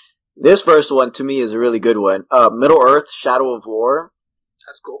November. This first one, to me, is a really good one. Middle-earth: Shadow of War.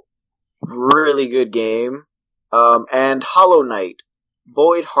 That's cool. Really good game. And Hollow Knight: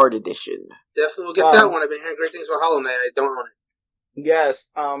 Void Heart Edition. Definitely will get that one. I've been hearing great things about Hollow Knight. I don't own it. Yes.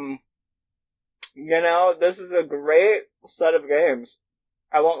 You know, this is a great set of games.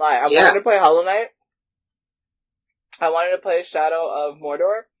 I won't lie. I wanted to play Hollow Knight. I wanted to play Shadow of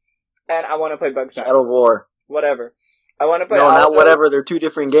Mordor. And I want to play Bugsnax. Shadow of War. Whatever. I want to play No, all not of those. whatever. They're two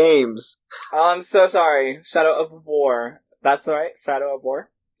different games. Oh, I'm so sorry. Shadow of War. That's right? Shadow of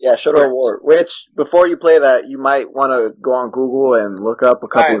War? Yeah, Shadow of War. Which, before you play that, you might want to go on Google and look up a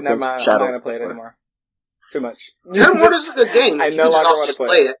couple of Alright, never things. mind. I'm Shadow not going to of play it War. anymore. Too much. Shadow of War is a good game. I You no can longer also want to just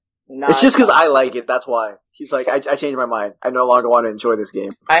play it. Nah, It's just because nah. I like it, that's why. He's like, I changed my mind. I no longer want to enjoy this game.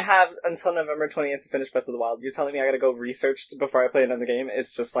 I have until November 20th to finish Breath of the Wild. You're telling me I gotta go research before I play another game?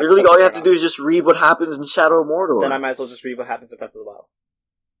 It's just like... Literally, such all a you have to turn do on. is just read what happens in Shadow of Mordor. Then I might as well just read what happens in Breath of the Wild.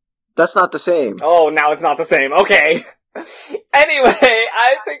 That's not the same. Oh, now it's not the same. Okay. Anyway,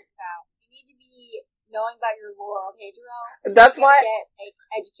 I think You need to be knowing about your lore, okay, Jerome? that's You why... get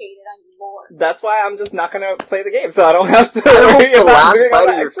educated on your lore. That's why I'm just not gonna play the game, so I don't have to I worry hope the about last doing all bite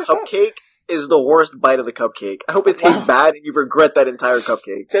that of your extra stuff. cupcake is the worst bite of the cupcake. I hope it tastes bad and you regret that entire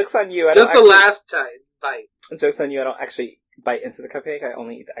cupcake. Joke's on you. I Just the don't last time. Bite. Joke's on you, I don't actually bite into the cupcake, I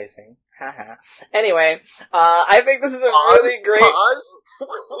only eat the icing. Haha. Anyway, I think this is a really great... Pause?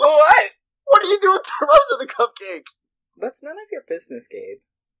 What? What do you do with the rest of the cupcake? That's none of your business, Gabe.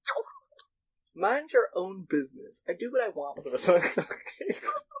 Mind your own business. I do what I want with the rest of the cupcake.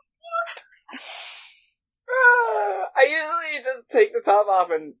 I usually just take the top off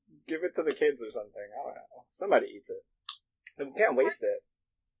and give it to the kids or something. I don't know. Somebody eats it. We can't waste it.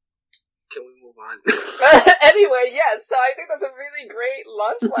 Can we move on? Anyway, yes, so I think that's a really great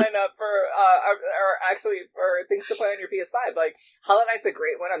launch lineup for, or actually for things to play on your PS5. Like, Hollow Knight's a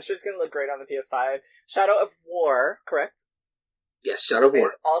great one. I'm sure it's gonna look great on the PS5. Shadow of War, correct? Yes, Shadow of War.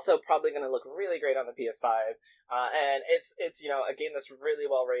 Is also probably gonna look really great on the PS5. And it's, you know, a game that's really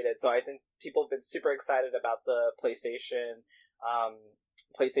well rated, so I think people have been super excited about the PlayStation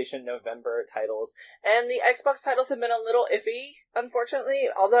November titles. And the Xbox titles have been a little iffy, unfortunately,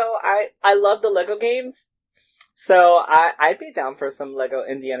 although I love the Lego games. So I'd be down for some Lego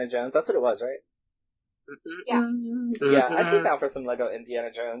Indiana Jones. That's what it was, right? Mm-hmm. Yeah. Mm-hmm. Yeah, I'd be down for some Lego Indiana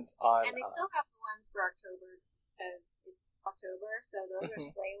Jones on... And they still have the ones for October, because it's October, so those are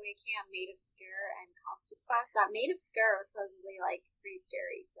Slay Away Camp, Maid of Scare, and Costume Quest. That Maid of Scare was supposedly, like, pretty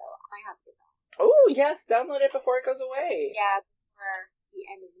scary, so I might have to get that. Oh, yes, download it before it goes away. Yeah, before the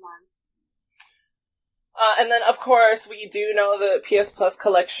end of the month. And then, of course, we do know the PS Plus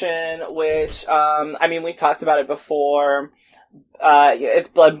collection, which, I mean, we talked about it before. It's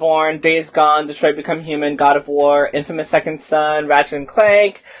Bloodborne, Days Gone, Detroit Become Human, God of War, Infamous Second Son, Ratchet and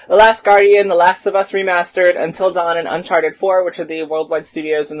Clank, The Last Guardian, The Last of Us Remastered, Until Dawn, and Uncharted 4, which are the worldwide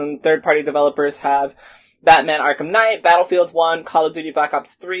studios, and then third-party developers have Batman Arkham Knight, Battlefield 1, Call of Duty Black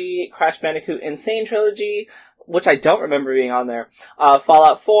Ops 3, Crash Bandicoot Insane Trilogy, which I don't remember being on there,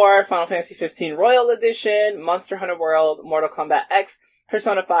 Fallout 4, Final Fantasy 15 Royal Edition, Monster Hunter World, Mortal Kombat X,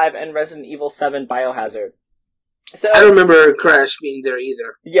 Persona 5, and Resident Evil 7 Biohazard. So, I don't remember Crash being there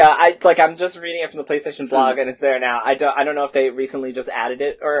either. yeah, I'm just reading it from the PlayStation blog, and it's there now. I don't know if they recently just added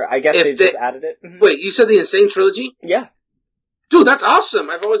it, or I guess they just added it. Mhm. Wait, you said the Insane Trilogy? Yeah. Dude, that's awesome.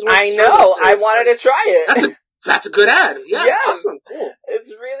 I've always wanted I to try know, this. I wanted to try it. That's a good ad. Yeah, Yes. awesome. Cool.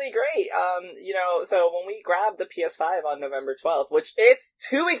 It's really great. So when we grabbed the PS5 on November 12th, which it's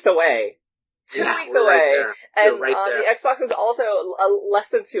 2 weeks away. 2 Yeah, weeks we're right away. there. And We're right there. the Xbox is also less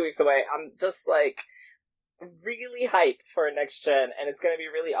than 2 weeks away. I'm just like really hyped for next gen, and it's going to be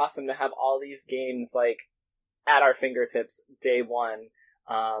really awesome to have all these games like at our fingertips day one.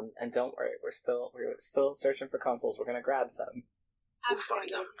 And don't worry, we're still searching for consoles. We're going to grab some. We'll find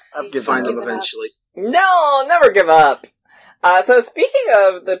them. I'll We'll find them Give it up. eventually. No, never give up. So speaking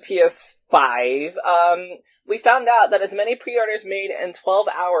of the PS5, we found out that as many pre-orders made in 12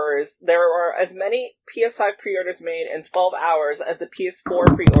 hours, there were as many PS5 pre-orders made in 12 hours as the PS4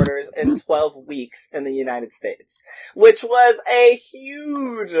 pre-orders in 12 weeks in the United States. Which was a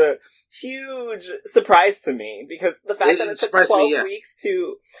huge surprise to me, because the fact that it took surprised 12 me, yeah. weeks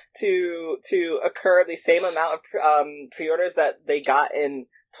to occur the same amount of pre-orders that they got in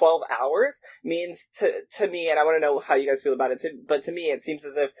 12 hours means to me, and I want to know how you guys feel about it too, but to me it seems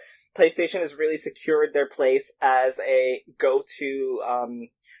as if PlayStation has really secured their place as a go-to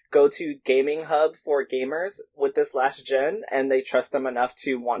gaming hub for gamers with this last gen, and they trust them enough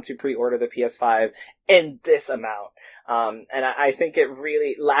to want to pre-order the PS5 in this amount. And I think it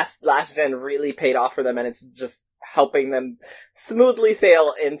really, last gen really paid off for them, and it's just helping them smoothly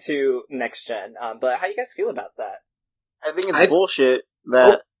sail into next gen. But how do you guys feel about that? I think it's bullshit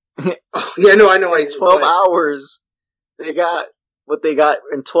that Yeah, no, I know. in 12 hours they got what they got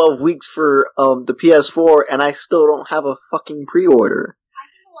in 12 weeks for the PS4, and I still don't have a fucking pre-order. I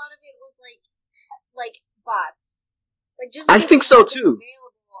think a lot of it was like bots. Like just I because think so, it was too. Available.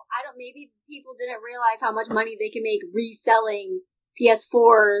 Maybe people didn't realize how much money they can make reselling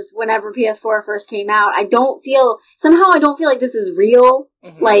PS4s whenever PS4 first came out. I don't feel like this is real.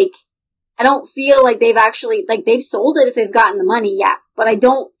 Mm-hmm. Like, I don't feel like they've actually, like, they've sold it if they've gotten the money, yeah. But I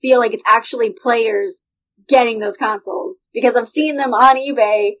don't feel like it's actually players getting those consoles. Because I've seen them on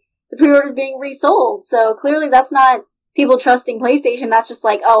eBay, the pre-orders being resold. So clearly that's not people trusting PlayStation. That's just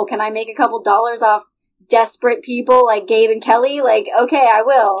like, oh, can I make a couple dollars off desperate people like Gabe and Kelly? Like, okay, I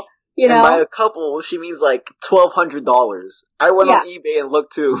will. You And know? by a couple, she means like $1,200. I went on eBay and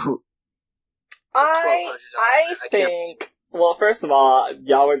looked too. I I think, well, first of all,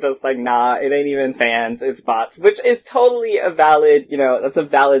 y'all were just like, nah, it ain't even fans, it's bots, which is totally a valid, that's a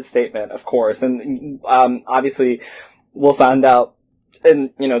valid statement, of course, and, obviously, we'll find out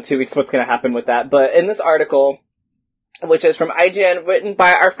in, 2 weeks what's gonna happen with that, but in this article, which is from IGN, written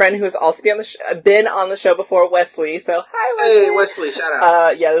by our friend who has also been on the show before, Wesley, so hi, Wesley! Hey, Wesley, shout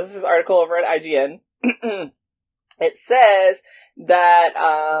out. This is his article over at IGN. It says that,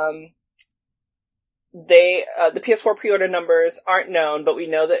 the PS4 pre-order numbers aren't known, but we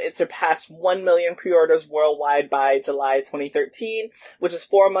know that it surpassed 1 million pre-orders worldwide by July 2013, which is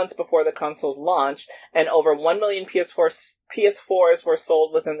 4 months before the console's launch, and over 1 million PS4s were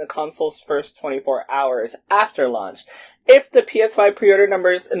sold within the console's first 24 hours after launch. If the PS5 pre-order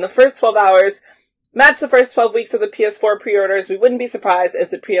numbers in the first 12 hours match the first 12 weeks of the PS4 pre-orders, we wouldn't be surprised if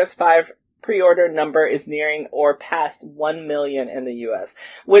the PS5 pre-order number is nearing or past 1 million in the US,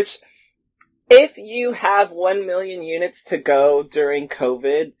 which, if you have 1 million units to go during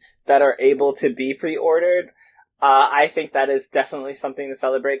COVID that are able to be pre-ordered, I think that is definitely something to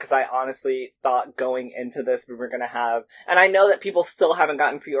celebrate, because I honestly thought going into this we were going to have, and I know that people still haven't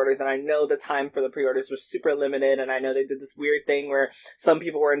gotten pre-orders, and I know the time for the pre-orders was super limited, and I know they did this weird thing where some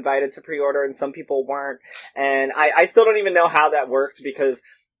people were invited to pre-order and some people weren't, and I still don't even know how that worked, because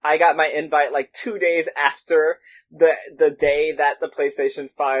I got my invite like 2 days after the day that the PlayStation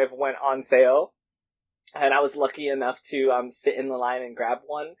 5 went on sale. And I was lucky enough to, sit in the line and grab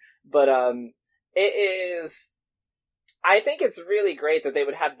one. But, I think it's really great that they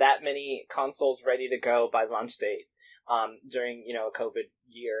would have that many consoles ready to go by launch date, during, a COVID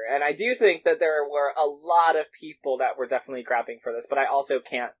year. And I do think that there were a lot of people that were definitely grabbing for this, but I also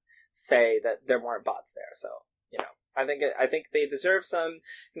can't say that there weren't bots there, so, I think they deserve some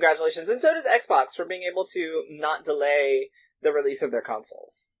congratulations, and so does Xbox for being able to not delay the release of their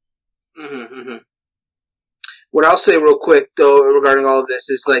consoles. Mm-hmm, mm-hmm. What I'll say real quick though regarding all of this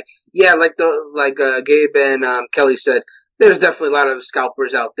is like, yeah, like Gabe and Kelly said, there's definitely a lot of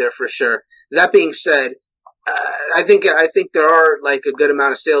scalpers out there for sure. That being said, I think there are like a good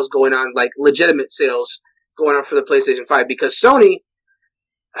amount of sales going on, like legitimate sales going on for the PlayStation 5 because Sony,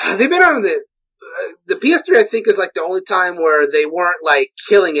 they've been on the PS3. I think is like the only time where they weren't like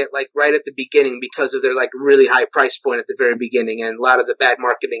killing it like right at the beginning because of their like really high price point at the very beginning and a lot of the bad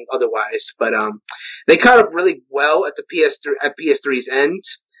marketing otherwise. But they caught up really well at the PS3's end.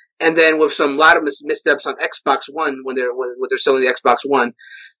 And then with some lot of missteps on Xbox One when they're selling the Xbox One,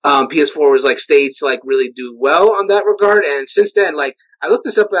 PS4 was like stayed to like really do well on that regard. And since then, like I looked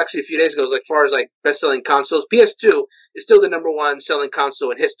this up actually a few days ago, like far as like best selling consoles, PS2 is still the number one selling console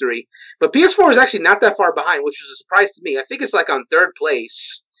in history, but PS4 is actually not that far behind, which was a surprise to me. I think it's like on third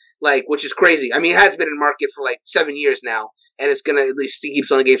place, like which is crazy. I mean, it has been in market for like 7 years now, and it's gonna at least keep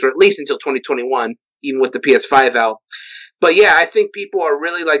selling games for at least until 2021, even with the PS5 out. But yeah, I think people are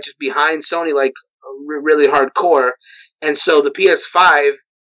really like just behind Sony, like really hardcore. And so the PS5,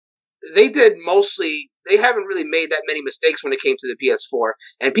 they haven't really made that many mistakes when it came to the PS4.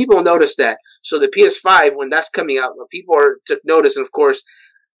 And people noticed that. So the PS5, when that's coming out, people took notice. And of course,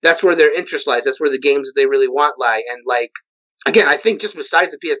 that's where their interest lies. That's where the games that they really want lie. And like, again, I think just besides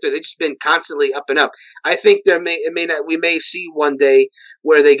the PS3, they've just been constantly up and up. I think we may see one day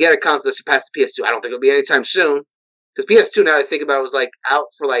where they get a console that surpasses the PS2. I don't think it'll be anytime soon. Because PS2, now that I think about it, was like out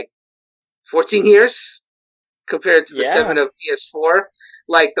for like 14 years compared to the 7 of PS4.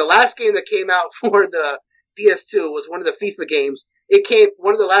 Like the last game that came out for the PS2 was one of the FIFA games.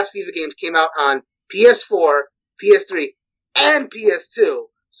 One of the last FIFA games came out on PS4, PS3, and PS2.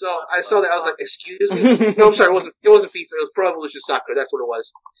 So I saw that, I was like, excuse me? No, I'm sorry, it wasn't FIFA, it was Pro Evolution Soccer, that's what it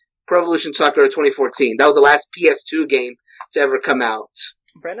was. Pro Evolution Soccer 2014. That was the last PS2 game to ever come out.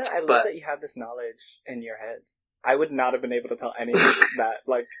 Brendan, I love that you have this knowledge in your head. I would not have been able to tell any of that.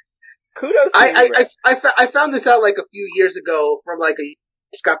 Like, kudos to you. I found this out like a few years ago from like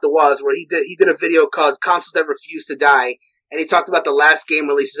Scott DeWaz, where he did a video called Consoles That Refuse to Die, and he talked about the last game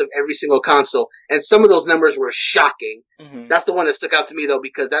releases of every single console, and some of those numbers were shocking. Mm-hmm. That's the one that stuck out to me though,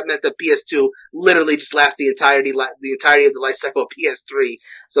 because that meant that PS2 literally just lasts the entirety of the life cycle of PS3.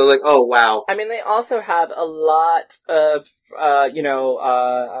 So I was like, oh wow. I mean, they also have a lot of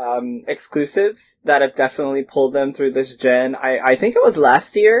exclusives that have definitely pulled them through this gen. I think it was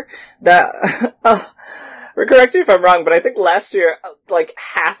last year that correct me if I'm wrong, but I think last year, like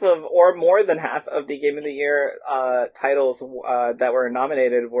half of, or more than half of the Game of the Year titles that were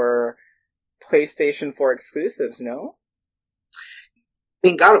nominated were PlayStation 4 exclusives, no? I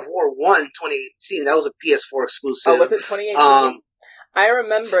mean, God of War 1 2018, that was a PS4 exclusive. Oh, was it 2018? I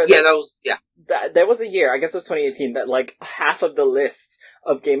remember there was a year, I guess it was 2018, that like half of the list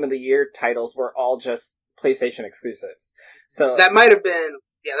of Game of the Year titles were all just PlayStation exclusives. So that might have been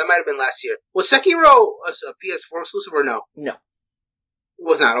last year. Was Sekiro a PS4 exclusive or no? No. It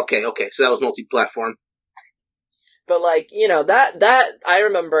was not. Okay. So that was multi-platform. But like, that I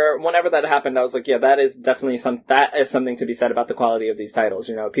remember whenever that happened, I was like, yeah, that is definitely something to be said about the quality of these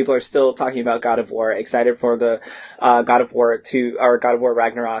titles. People are still talking about God of War, excited for the God of War 2 or God of War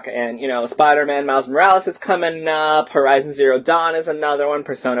Ragnarok, and Spider-Man Miles Morales is coming up, Horizon Zero Dawn is another one,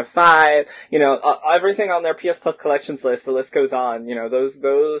 Persona 5, everything on their PS Plus collections list, the list goes on.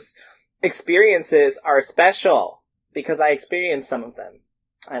 Those experiences are special because I experienced some of them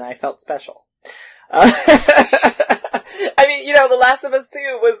and I felt special. I mean, The Last of Us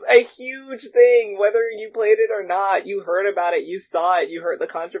 2 was a huge thing. Whether you played it or not, you heard about it, you saw it, you heard the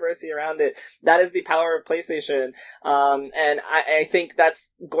controversy around it. That is the power of PlayStation. And I think that's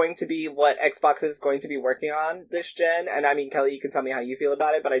going to be what Xbox is going to be working on this gen. And I mean, Kelly, you can tell me how you feel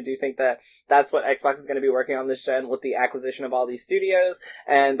about it, but I do think that that's what Xbox is going to be working on this gen with the acquisition of all these studios.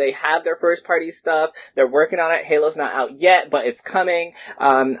 And they have their first party stuff. They're working on it. Halo's not out yet, but it's coming.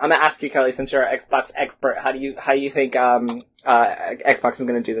 I'm gonna ask you, Kelly, since you're our Xbox expert, how do you think Xbox is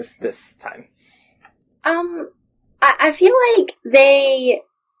going to do this time? I feel like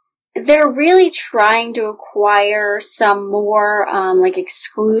they're really trying to acquire some more like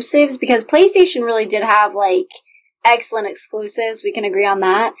exclusives, because PlayStation really did have like excellent exclusives. We can agree on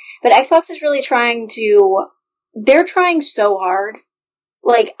that. But Xbox is really they're trying so hard.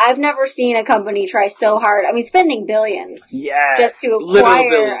 Like, I've never seen a company try so hard. I mean, spending billions. Yes. Just to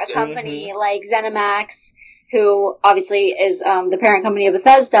acquire a company like ZeniMax, who obviously is the parent company of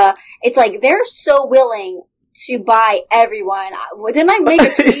Bethesda. It's like, they're so willing to buy everyone. Didn't I make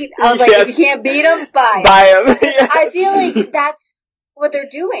a tweet? I was like, yes. If you can't beat them, buy them. Yes. I feel like that's what they're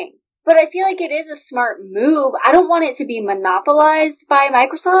doing. But I feel like it is a smart move. I don't want it to be monopolized by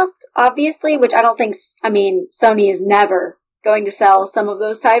Microsoft, obviously, which I don't think, Sony is never going to sell some of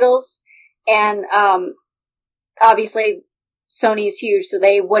those titles. And, obviously, Sony is huge, so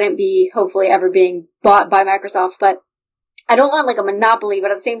they wouldn't be, hopefully, ever being bought by Microsoft. But I don't want, like, a monopoly, but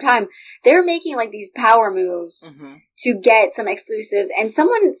at the same time, they're making, like, these power moves to get some exclusives. And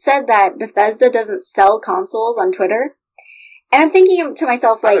someone said that Bethesda doesn't sell consoles on Twitter. And I'm thinking to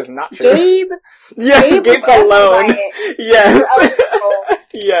myself, like, that is not true. Gabe Gabe would definitely alone. buy it Yes.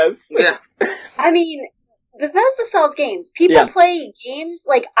 Yes. Yeah. I mean, Bethesda sells games. People Yeah. play games.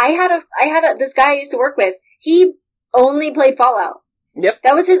 Like, I had this guy I used to work with. He only played Fallout. Yep.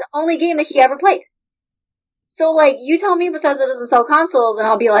 That was his only game that he ever played. So, like, you tell me Bethesda doesn't sell consoles, and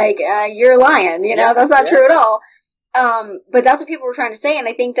I'll be like, you're lying. You know, Yeah, that's not yeah. true at all. But that's what people were trying to say, and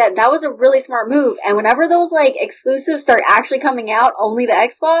I think that was a really smart move. And whenever those, like, exclusives start actually coming out, only to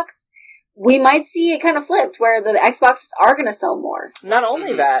Xbox, we might see it kind of flipped, where the Xboxes are gonna sell more. Not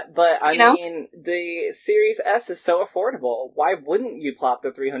only that, but I You know? mean, the Series S is so affordable. Why wouldn't you plop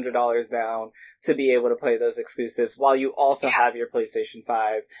the $300 down to be able to play those exclusives while you also have your PlayStation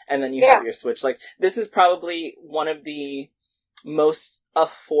 5 and then you have your Switch? Like, this is probably one of the most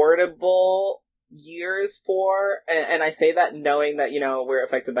affordable years for, and I say that knowing that, we're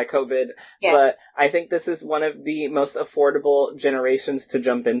affected by COVID, but I think this is one of the most affordable generations to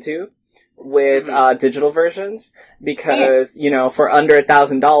jump into with digital versions, because for under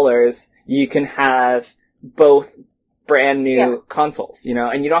 $1,000 you can have both brand new consoles,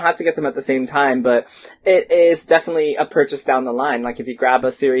 and you don't have to get them at the same time, but it is definitely a purchase down the line. Like, if you grab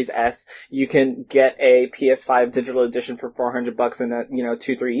a Series S, you can get a PS5 digital edition for $400 in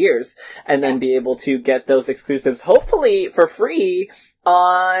 2-3 years, and then be able to get those exclusives, hopefully for free,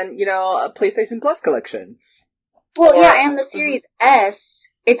 on, a PlayStation Plus collection. Well, and the Series S,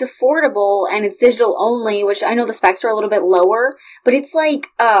 it's affordable and it's digital only, which I know the specs are a little bit lower, but it's like,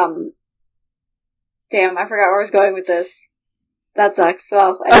 damn, I forgot where I was going with this. That sucks.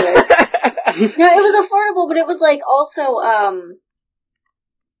 Well, anyways. No, it was affordable, but it was like also,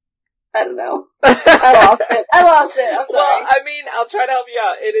 I don't know. I lost it. I'm sorry. Well, I mean, I'll try to help you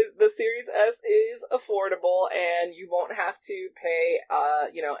out. The Series S is affordable, and you won't have to pay,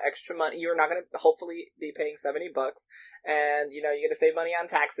 extra money. You're not gonna, hopefully, be paying $70, and, you get to save money on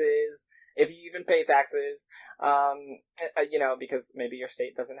taxes, if you even pay taxes, because maybe your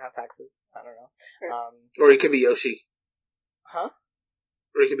state doesn't have taxes. I don't know. Or it could be Yoshi. Huh?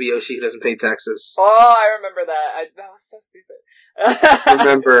 Or it could be Yoshi who doesn't pay taxes. Oh, I remember that. That was so stupid.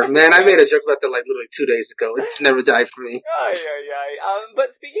 Remember, man, I made a joke about that like literally 2 days ago. It's never died for me.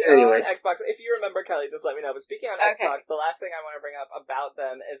 But speaking Anyway. on Xbox, if you remember, Kelly, just let me know. But speaking on Xbox, the last thing I want to bring up about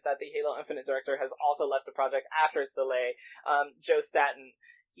them is that the Halo Infinite director has also left the project after its delay. Joe Staten.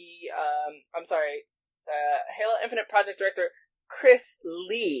 Halo Infinite project director Chris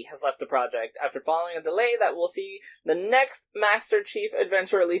Lee has left the project after following a delay that will see the next Master Chief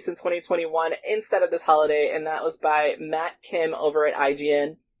Adventure released in 2021 instead of this holiday, and that was by Matt Kim over at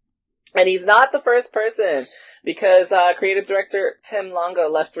IGN. And he's not the first person, because creative director Tim Longo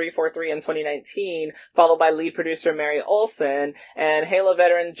left 343 in 2019, followed by lead producer Mary Olson, and Halo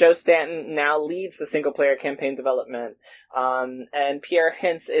veteran Joe Stanton now leads the single-player campaign development. And Pierre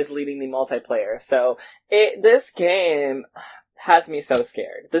Hintz is leading the multiplayer. So this game has me so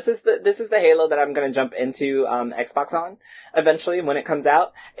scared. This is the Halo that I'm gonna jump into Xbox on eventually when it comes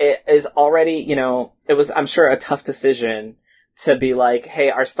out. It is already, it was, I'm sure, a tough decision to be like, hey,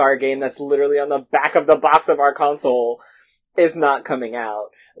 our star game that's literally on the back of the box of our console is not coming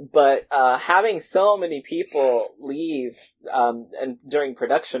out. But having so many people leave and during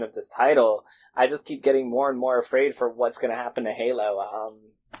production of this title, I just keep getting more and more afraid for what's gonna happen to Halo.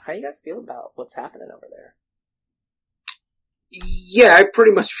 How do you guys feel about what's happening over there? Yeah, I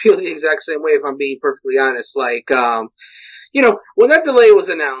pretty much feel the exact same way, if I'm being perfectly honest. Like, when that delay was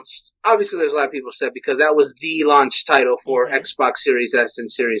announced, obviously there's a lot of people said because that was the launch title for Xbox Series S and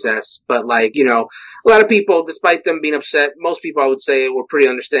Series S. But, like, a lot of people, despite them being upset, most people I would say were pretty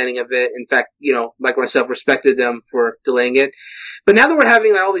understanding of it. In fact, like myself, respected them for delaying it. But now that we're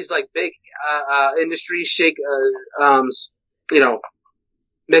having all these, like, big industry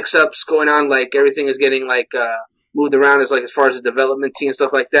mix-ups going on, like, everything is getting, like, moved around as far as the development team and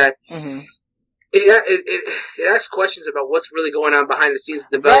stuff like that. Mm-hmm. It asks questions about what's really going on behind the scenes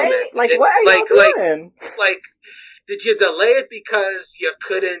of development. Right? Like, what are you doing? Like, did you delay it because you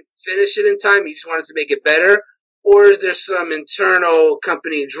couldn't finish it in time? You just wanted to make it better? Or is there some internal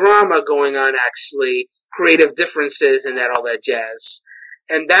company drama going on, actually, creative differences and all that jazz?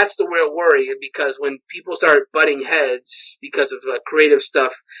 And that's the real worry, because when people start butting heads because of creative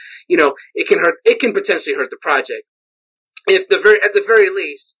stuff, it can potentially hurt the project. At the very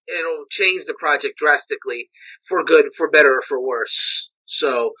least, it'll change the project drastically for good, for better, or for worse.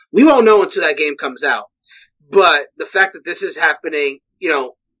 So we won't know until that game comes out. But the fact that this is happening,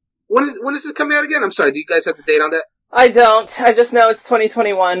 when is this coming out again? I'm sorry, do you guys have the date on that? I don't. I just know it's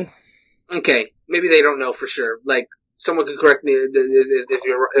 2021. Okay, maybe they don't know for sure. Like, someone can correct me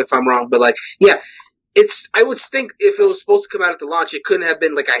if I'm wrong, but like, yeah, I would think if it was supposed to come out at the launch, it couldn't have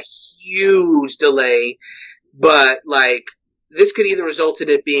been like a huge delay, but like, this could either result in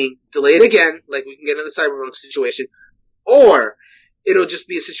it being delayed again, like we can get into the Cyberpunk situation, or it'll just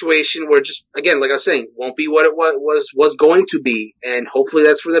be a situation where just, again, like I was saying, won't be what it was going to be, and hopefully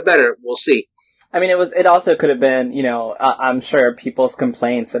that's for the better. We'll see. I mean, it also could have been, I'm sure people's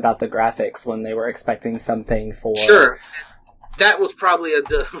complaints about the graphics when they were expecting something for... Sure. That was probably a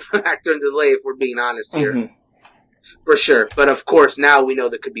factor in delay, if we're being honest here. Mm-hmm. For sure. But of course, now we know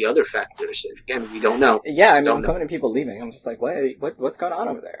there could be other factors. And again, we don't know. Yeah, I mean, so many people leaving. I'm just like, what's going on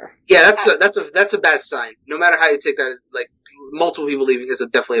over there? Yeah, that's a bad sign. No matter how you take that, like, multiple people leaving is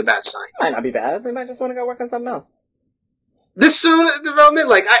definitely a bad sign. Might not be bad. They might just want to go work on something else. This soon development,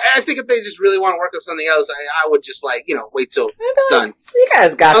 like, I think if they just really want to work on something else, I would just, like, wait till it's done. You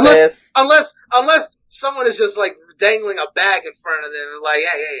guys got this. Unless someone is just, like, dangling a bag in front of them and like,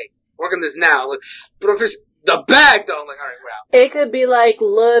 hey, work on this now. Like, but if it's the bag, though, I'm like, alright, we're out. It could be like,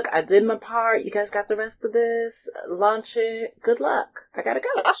 look, I did my part. You guys got the rest of this. Launch it. Good luck. I gotta go.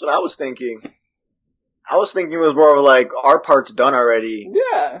 That's what I was thinking. I was thinking it was more of like, our part's done already.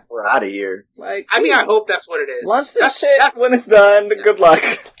 Yeah. We're out of here. Like, I mean, I hope that's what it is. Launch this shit when it's done. Yeah. Good luck.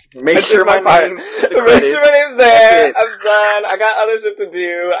 Make I sure did my part. name's Make sure my name's there. I'm done. I got other shit to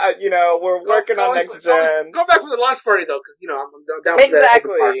do. We're working on next gen. Go back for the launch party, though, because, I'm down for that.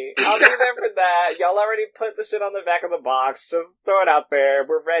 Exactly. I'll be there for that. Y'all already put the shit on the back of the box. Just throw it out there.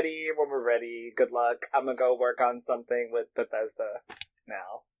 We're ready when we're ready. Good luck. I'm gonna go work on something with Bethesda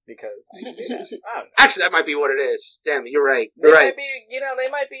now. Because I can do that. I don't know. Actually, that might be what it is. Damn it, you're right. They You're right. might be, they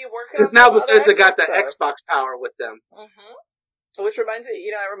might be working. Because on now some other Bethesda got the stuff. Xbox power with them. Mm-hmm. Which reminds me,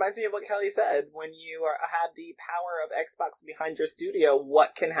 it reminds me of what Kelly said. When you had the power of Xbox behind your studio,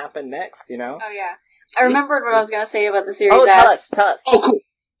 what can happen next? Oh yeah, I remembered what I was gonna say about the Series Oh, S. tell us. Oh, cool.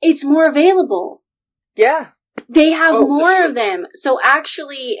 It's more available. Yeah. They have Oh, more shit. of them. So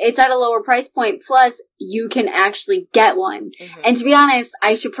actually, it's at a lower price point. Plus, you can actually get one. Mm-hmm. And to be honest,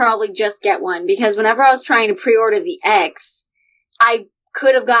 I should probably just get one. Because whenever I was trying to pre-order the X, I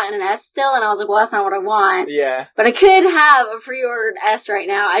could have gotten an S still. And I was like, well, that's not what I want. Yeah. But I could have a pre-ordered S right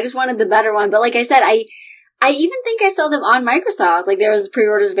now. I just wanted the better one. But like I said, I even think I saw them on Microsoft. Like, there was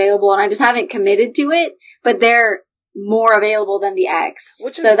pre-orders available. And I just haven't committed to it. But they're more available than the X.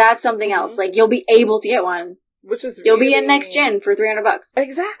 So that's something else. Like, you'll be able to get one. Which is You'll be in next gen for $300.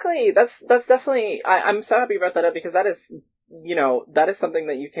 Exactly. That's definitely. I'm so happy you brought that up because that is, that is something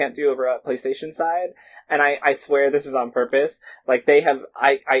that you can't do over at PlayStation side, and I swear this is on purpose. Like they have,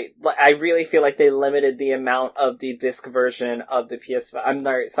 I really feel like they limited the amount of the disc version of the PS5.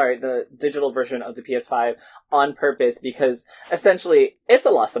 I'm sorry, the digital version of the PS5 on purpose because essentially it's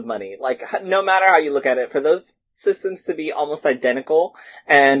a loss of money. Like no matter how you look at it, for those systems to be almost identical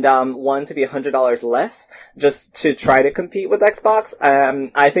and one to be $100 less just to try to compete with Xbox.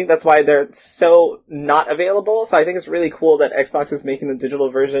 I think that's why they're so not available. So I think it's really cool that Xbox is making the digital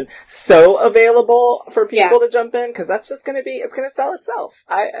version so available for people to jump in because that's just going to sell itself.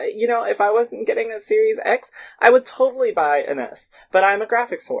 If I wasn't getting a Series X, I would totally buy an S, but I'm a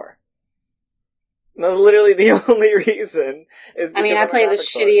graphics whore. That's literally the only reason. Is because I play the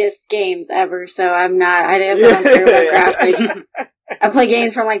shittiest games ever, so I don't care about graphics. I play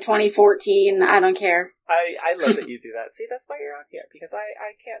games from 2014. I don't care. I love that you do that. See, that's why you're on here because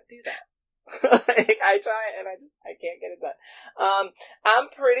I can't do that. I try and I can't get it done. I'm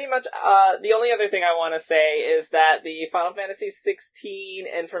pretty much the only other thing I want to say is that the Final Fantasy 16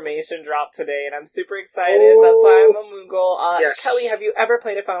 information dropped today, and I'm super excited. Ooh. That's why I'm a Moogle. Yes. Kelly, have you ever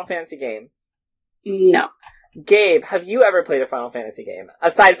played a Final Fantasy game? No. Gabe, have you ever played a Final Fantasy game?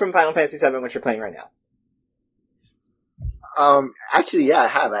 Aside from Final Fantasy 7, which you're playing right now. Actually, yeah, I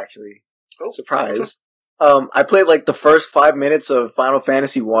have, actually. Oh, surprise. I played, the first 5 minutes of Final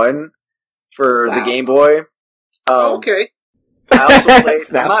Fantasy 1 for the Game Boy. Okay. I also played,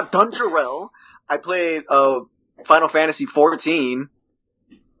 I'm not done Jarrell. I played, Final Fantasy 14.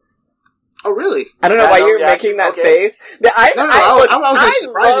 Oh, really? I don't know why you're making that face. I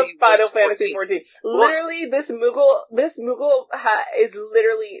love Final Fantasy 14. Literally, this Moogle is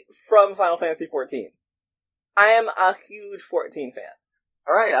literally from Final Fantasy 14. I am a huge 14 fan.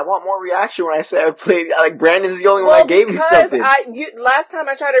 Alright, I want more reaction when I say I played, like, Brandon's the only one that gave me something. Last time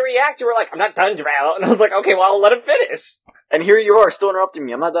I tried to react, you were like, I'm not done, Jarrell. And I was like, okay, well, I'll let him finish. And here you are, still interrupting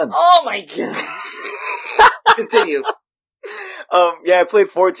me. I'm not done. Oh my god. Continue. Yeah, I played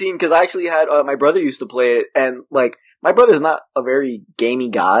 14 because I actually had, my brother used to play it, and, like, my brother's not a very gamey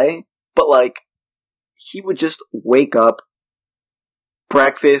guy, but, like, he would just wake up,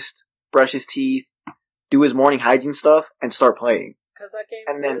 breakfast, brush his teeth, do his morning hygiene stuff, and start playing. Because that game's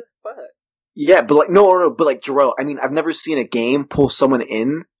And then- good as fuck. Yeah, but like, no, but like, Jarrell, I mean, I've never seen a game pull someone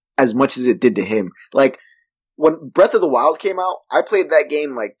in as much as it did to him. Like, when Breath of the Wild came out, I played that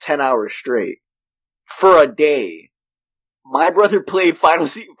game like 10 hours straight. For a day. My brother played Final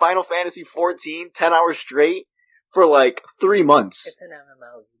Fantasy 14 10 hours straight for like 3 months. It's an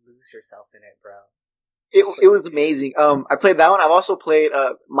MMO. You lose yourself in it, bro. It was amazing. I played that one. I've also played,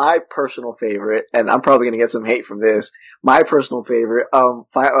 my personal favorite, and I'm probably gonna get some hate from this. My personal favorite,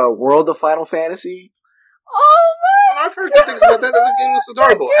 World of Final Fantasy. Oh my I've heard good things about that. That game looks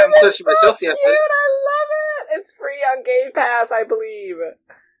adorable. I haven't touched it myself yet, but I love it. It's free on Game Pass, I believe.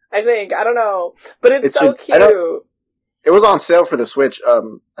 I think. I don't know. But it's so cute. It was on sale for the Switch, I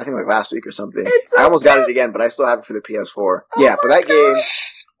think like last week or something. I almost got it again, but I still have it for the PS4. Yeah, but that game,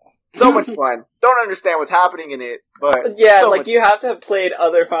 so much fun. Don't understand what's happening in it, but yeah, like you have to have played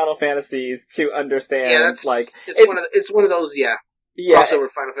other Final Fantasies to understand. yeah, that's like it's one of those crossover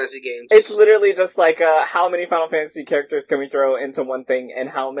Final Fantasy games. It's literally just like how many Final Fantasy characters can we throw into one thing, and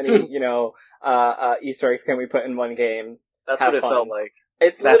how many Easter eggs can we put in one game? That's Have what it fun. felt like.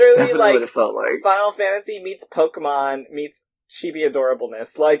 It's That's literally definitely like what it felt like. Final Fantasy meets Pokemon meets chibi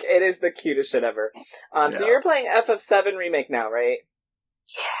adorableness. Like, it is the cutest shit ever. So you're playing FF7 Remake now, right?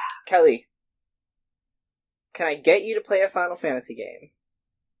 Yeah. Kelly, can I get you to play a Final Fantasy game?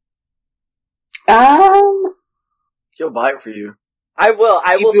 He'll buy it for you. I will.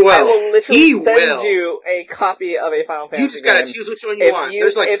 I will literally send you a copy of a Final Fantasy game. You just gotta choose which one you want.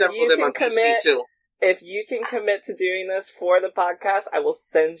 There's like several of them on PC too. If you can commit to doing this for the podcast, I will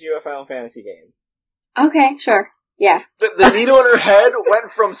send you a Final Fantasy game. Okay, sure. Yeah. The needle in her head went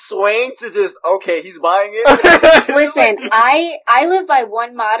from swaying to just, okay, he's buying it. Listen, I live by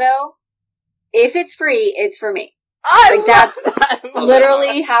one motto. If it's free, it's for me. That's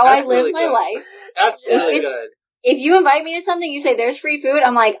literally how I live my life. That's really good. If you invite me to something, you say there's free food,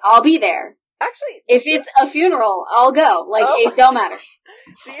 I'm like, I'll be there. Actually, if it's a funeral, I'll go. Like, it don't matter.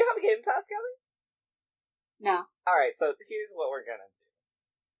 Do you have a Game Pass, Kelly? No. Alright, so here's what we're gonna do.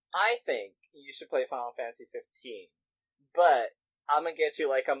 I think you should play Final Fantasy 15, but I'm gonna get you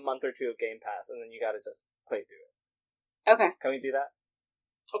like a month or two of Game Pass, and then you gotta just play through it. Okay. Can we do that?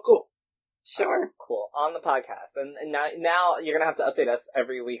 Oh, cool. Sure. Cool. On the podcast. And now you're gonna have to update us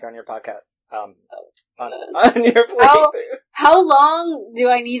every week on your podcast. On your playthrough. How long do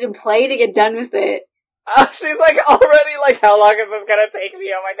I need to play to get done with it? She's like, already, like, how long is this gonna take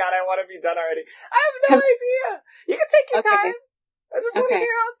me? Oh my god, I want to be done already. I have no idea. You can take your time. I just want to hear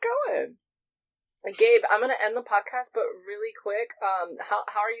how it's going. Gabe, I'm gonna end the podcast, but really quick, how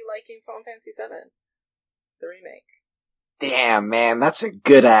are you liking Final Fantasy 7? The remake. Damn, man, that's a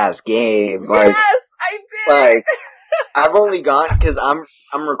good ass game. Like, yes, I did. Like, I've only gone because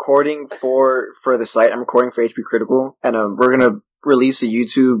I'm recording for the site. I'm recording for HP Critical, and we're gonna release a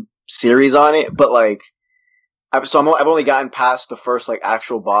YouTube series on it. But like, I've only gotten past the first like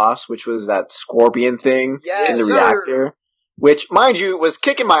actual boss, which was that scorpion thing in the reactor, which, mind you, was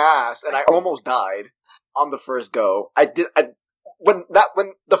kicking my ass, and I almost died on the first go. When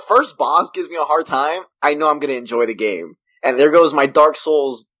the first boss gives me a hard time, I know I'm gonna enjoy the game. And there goes my Dark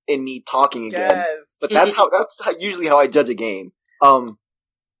Souls in me talking again. Yes. But that's usually how I judge a game.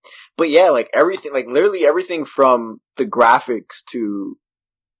 But yeah, like everything, like literally everything from the graphics to,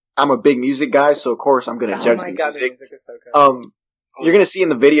 I'm a big music guy, so of course I'm gonna judge the music. The music is so good. You're gonna see in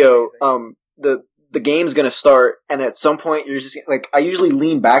the video, the game's gonna start, and at some point you're just, like, I usually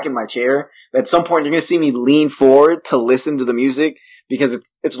lean back in my chair, but at some point you're gonna see me lean forward to listen to the music, because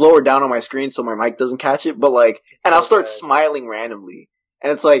it's lower down on my screen so my mic doesn't catch it, but like, and I'll start smiling randomly.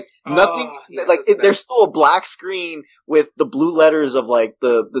 And it's like, nothing, there's still a black screen with the blue letters of like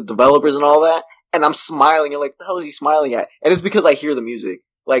the developers and all that, and I'm smiling, and like, the hell is he smiling at? And it's because I hear the music.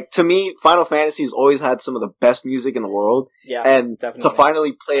 Like, to me, Final Fantasy has always had some of the best music in the world. Yeah, and definitely. To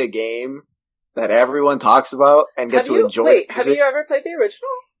finally play a game that everyone talks about and get to enjoy. Wait, have you ever played the original?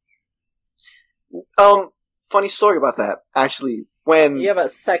 Funny story about that, actually. When you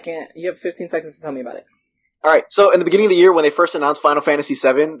have 15 seconds to tell me about it. Alright, so in the beginning of the year when they first announced Final Fantasy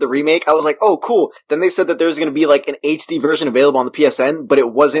VII, the remake, I was like, oh, cool. Then they said that there's gonna be like an HD version available on the PSN, but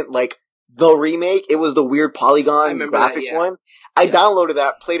it wasn't like the remake, it was the weird polygon graphics one. I downloaded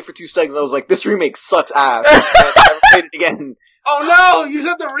that, played it for 2 seconds, and I was like, this remake sucks ass. And I never played it again. Oh no! You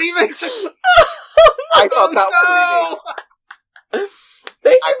said the remix. I thought that was a remake.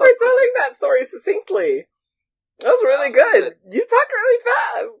 Thank I you for thought- telling that story succinctly. That was really good. You talk really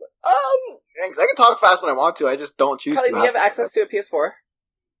fast. Thanks. I can talk fast when I want to, I just don't choose Kelly, to. do you have access to a PS4?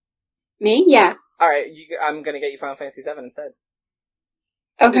 Me? Yeah. Alright, I'm gonna get you Final Fantasy VII instead.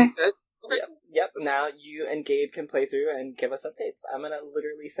 Okay. Okay. Yep, now you and Gabe can play through and give us updates. I'm gonna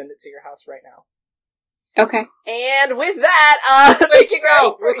literally send it to your house right now. Okay. And with that, thank you guys.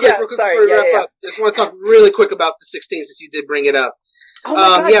 Real quick, Yeah, before sorry, we wrap yeah. up, just want to talk really quick about the 16 since you did bring it up. Oh my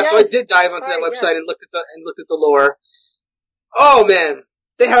god, yeah, so I yes. did dive onto Sorry, that website yes. and looked at the lore. Oh man,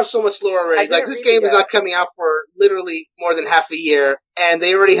 they have so much lore I already. didn't Like this read game it is yet. not coming out for literally more than half a year, and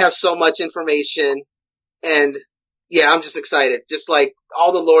they already have so much information. And yeah, I'm just excited. Just like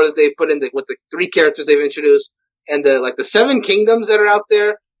all the lore that they put in with the 3 characters they've introduced, and the 7 kingdoms that are out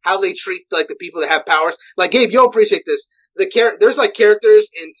there, how they treat like the people that have powers. Like Gabe, you'll appreciate this. There's like characters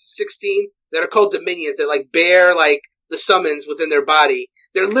in 16 that are called dominions that like bear like the summons within their body.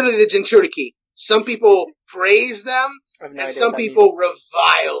 They're literally the Jinchuriki. Some people praise them, I have no and idea some what that people means.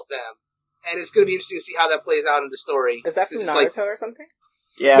 revile them. And it's going to be interesting to see how that plays out in the story. Is that from It's Naruto like- or something?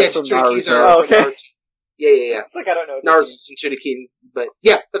 Yeah, Yeah, it's from Jinchurikis Naruto. are Oh, okay. Naruto. Yeah. It's like I don't know. What that Naruto's Jinchuriki. But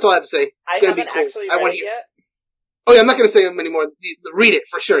yeah, that's all I have to say. I It's going to haven't be cool. actually I read want it to hear. yet. Oh yeah, I'm not going to say them anymore. Read it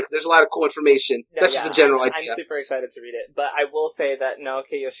for sure, because there's a lot of cool information. No, That's just a general I'm idea. super excited to read it, but I will say that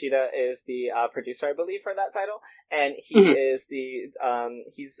Naoki Yoshida is the producer, I believe, for that title, and he Mhm. is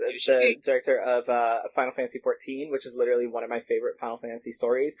he's the director of Final Fantasy XIV, which is literally one of my favorite Final Fantasy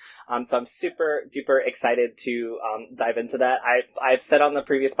stories. So I'm super duper excited to dive into that. I've said on the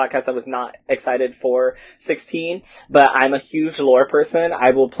previous podcast I was not excited for 16, but I'm a huge lore person. I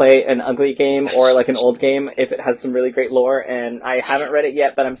will play an ugly game or like an old game if it has some really great lore, and I haven't read it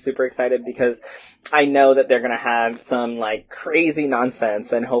yet, but I'm super excited because I know that they're gonna have some like crazy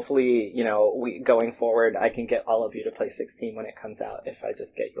nonsense, and hopefully, going forward, I can get all of you to play 16 when it comes out if I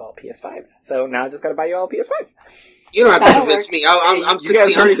just get you all PS5s. So now I just gotta buy you all PS5s. You don't have to That'll convince work. me. I'm You guys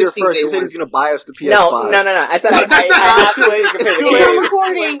 16. heard I'm it here 16 first. day He said one. he's going to buy us the PS5. No. I said I absolutely can play the It's It's not game.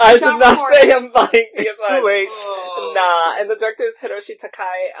 recording. I It's did not not recording. say I'm buying It's PS5. too late. Oh. Nah, and the director is Hiroshi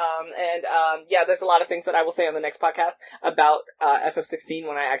Takai, yeah, there's a lot of things that I will say on the next podcast about FF16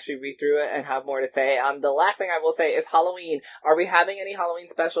 when I actually read through it and have more to say. The last thing I will say is Halloween. Are we having any Halloween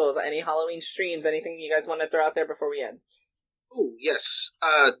specials, any Halloween streams, anything you guys want to throw out there before we end? Ooh, yes.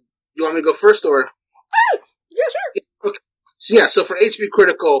 You want me to go first or? Yeah, sure. So yeah, so for HP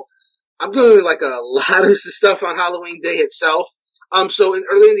Critical, I'm doing like a lot of stuff on Halloween Day itself. So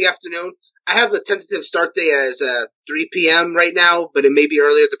early in the afternoon, I have the tentative start day as 3 p.m. right now, but it may be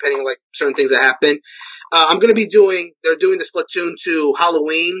earlier depending on like certain things that happen. I'm gonna be they're doing the Splatoon 2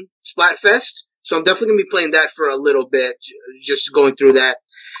 Halloween Splatfest, so I'm definitely gonna be playing that for a little bit, just going through that.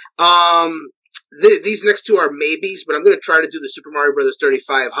 These next 2 are maybes, but I'm going to try to do the Super Mario Bros.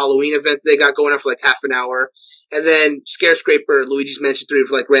 35 Halloween event they got going on for like half an hour. And then Scarescraper, Luigi's Mansion 3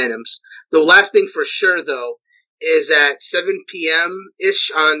 for like randoms. The last thing for sure, though, is at 7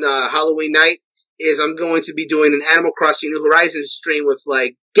 p.m.-ish on Halloween night, is I'm going to be doing an Animal Crossing New Horizons stream with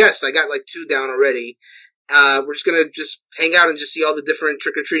like guests. I got like 2 down already. We're just going to just hang out and just see all the different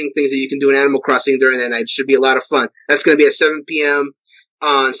trick-or-treating things that you can do in Animal Crossing during that night. It should be a lot of fun. That's going to be at 7 p.m.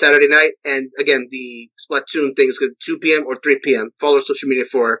 on Saturday night, and again, the Splatoon thing is going to 2 p.m. or 3 p.m. Follow our social media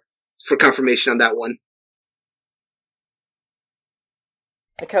for confirmation on that one.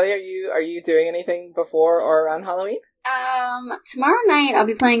 Kelly, are you doing anything before or around Halloween? Tomorrow night I'll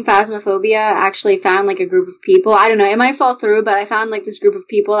be playing Phasmophobia. I actually found like a group of people. I don't know, it might fall through, but I found like this group of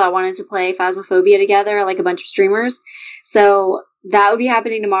people that wanted to play Phasmophobia together, like a bunch of streamers. So that would be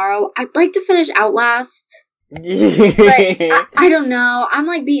happening tomorrow. I'd like to finish Outlast. But I don't know. I'm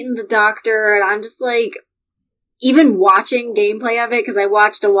like beating the doctor, and I'm just like, even watching gameplay of it, because I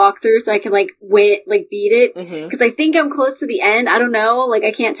watched a walkthrough so I can like beat it. Mm-hmm. Because I think I'm close to the end. I don't know. Like,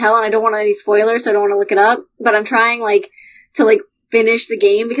 I can't tell, and I don't want any spoilers, so I don't want to look it up. But I'm trying like to like finish the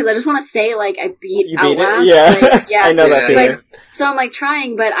game because I just want to say like I beat You beat Outlast. it? Yeah. Like, yeah. I know that Yeah. feeling. So I'm like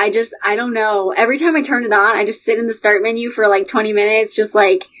trying, but I don't know. Every time I turn it on, I just sit in the start menu for like 20 minutes, just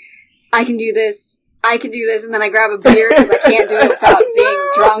like, I can do this, and then I grab a beer because I can't do it without being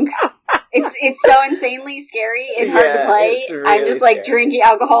drunk. It's so insanely scary and hard Yeah, to play. it's really I'm just like scary. drinking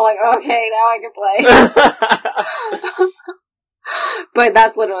alcohol, like, okay, now I can play. But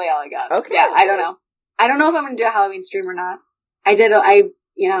that's literally all I got. Okay. Yeah, I don't know. I don't know if I'm gonna do a Halloween stream or not. I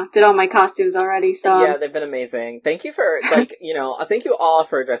did all my costumes already, so. Yeah, they've been amazing. Thank you for, thank you all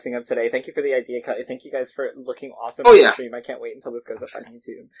for dressing up today. Thank you for the idea, cut. Thank you guys for looking awesome on the stream. I can't wait until this goes up on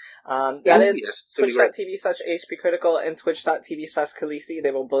YouTube. That is twitch.tv/hpcritical and twitch.tv/Khaleesi.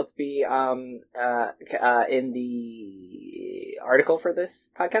 They will both be, in the article for this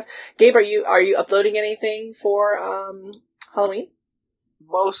podcast. Gabe, are you uploading anything for, Halloween?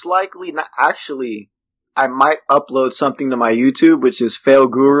 Most likely not. Actually, I might upload something to my YouTube, which is Fail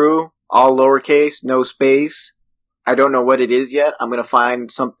Guru, all lowercase, no space. I don't know what it is yet. I'm gonna find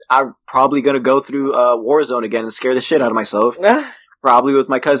I'm probably gonna go through Warzone again and scare the shit out of myself. Probably with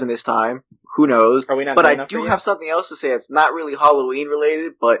my cousin this time. Who knows? Are we not? But I do have something else to say. It's not really Halloween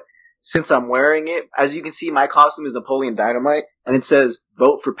related, but since I'm wearing it, as you can see, my costume is Napoleon Dynamite, and it says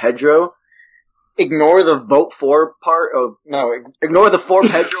 "Vote for Pedro." Ignore the vote for part of ignore the for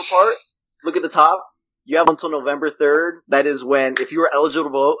Pedro part. Look at the top. You have until November 3rd. That is when, if you are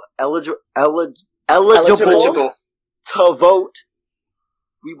eligible to vote,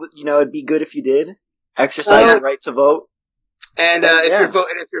 we would, it'd be good if you did exercise your right to vote. And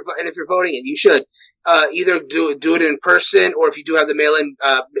if you're voting, and you should either do it in person, or if you do have the mail-in,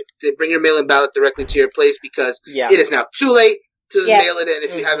 bring your mail-in ballot directly to your place, because it is now too late to mail it in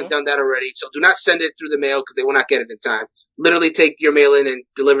if you haven't done that already. So do not send it through the mail, because they will not get it in time. Literally take your mail-in and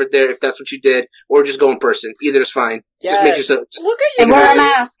deliver it there if that's what you did, or just go in person. Either is fine. Yes. Just make yourself. Look at you. And wear a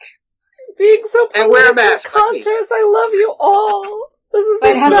mask. Being so and wear a mask. conscious. I love you all. This is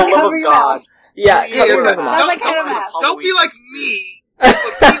But it has to cover your mouth. Yeah, cover his mouth. Don't be like me. But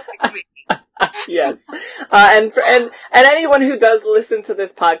be like me. Yes. And anyone who does listen to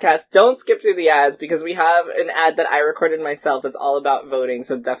this podcast, don't skip through the ads, because we have an ad that I recorded myself that's all about voting,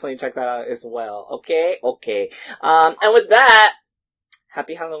 so definitely check that out as well. Okay? And with that,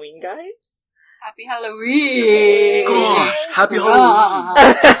 happy Halloween, guys. Happy Halloween! Gosh, happy Halloween!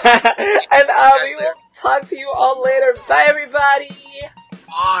 And we will talk to you all later. Bye, everybody!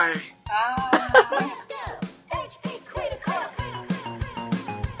 Bye! Bye!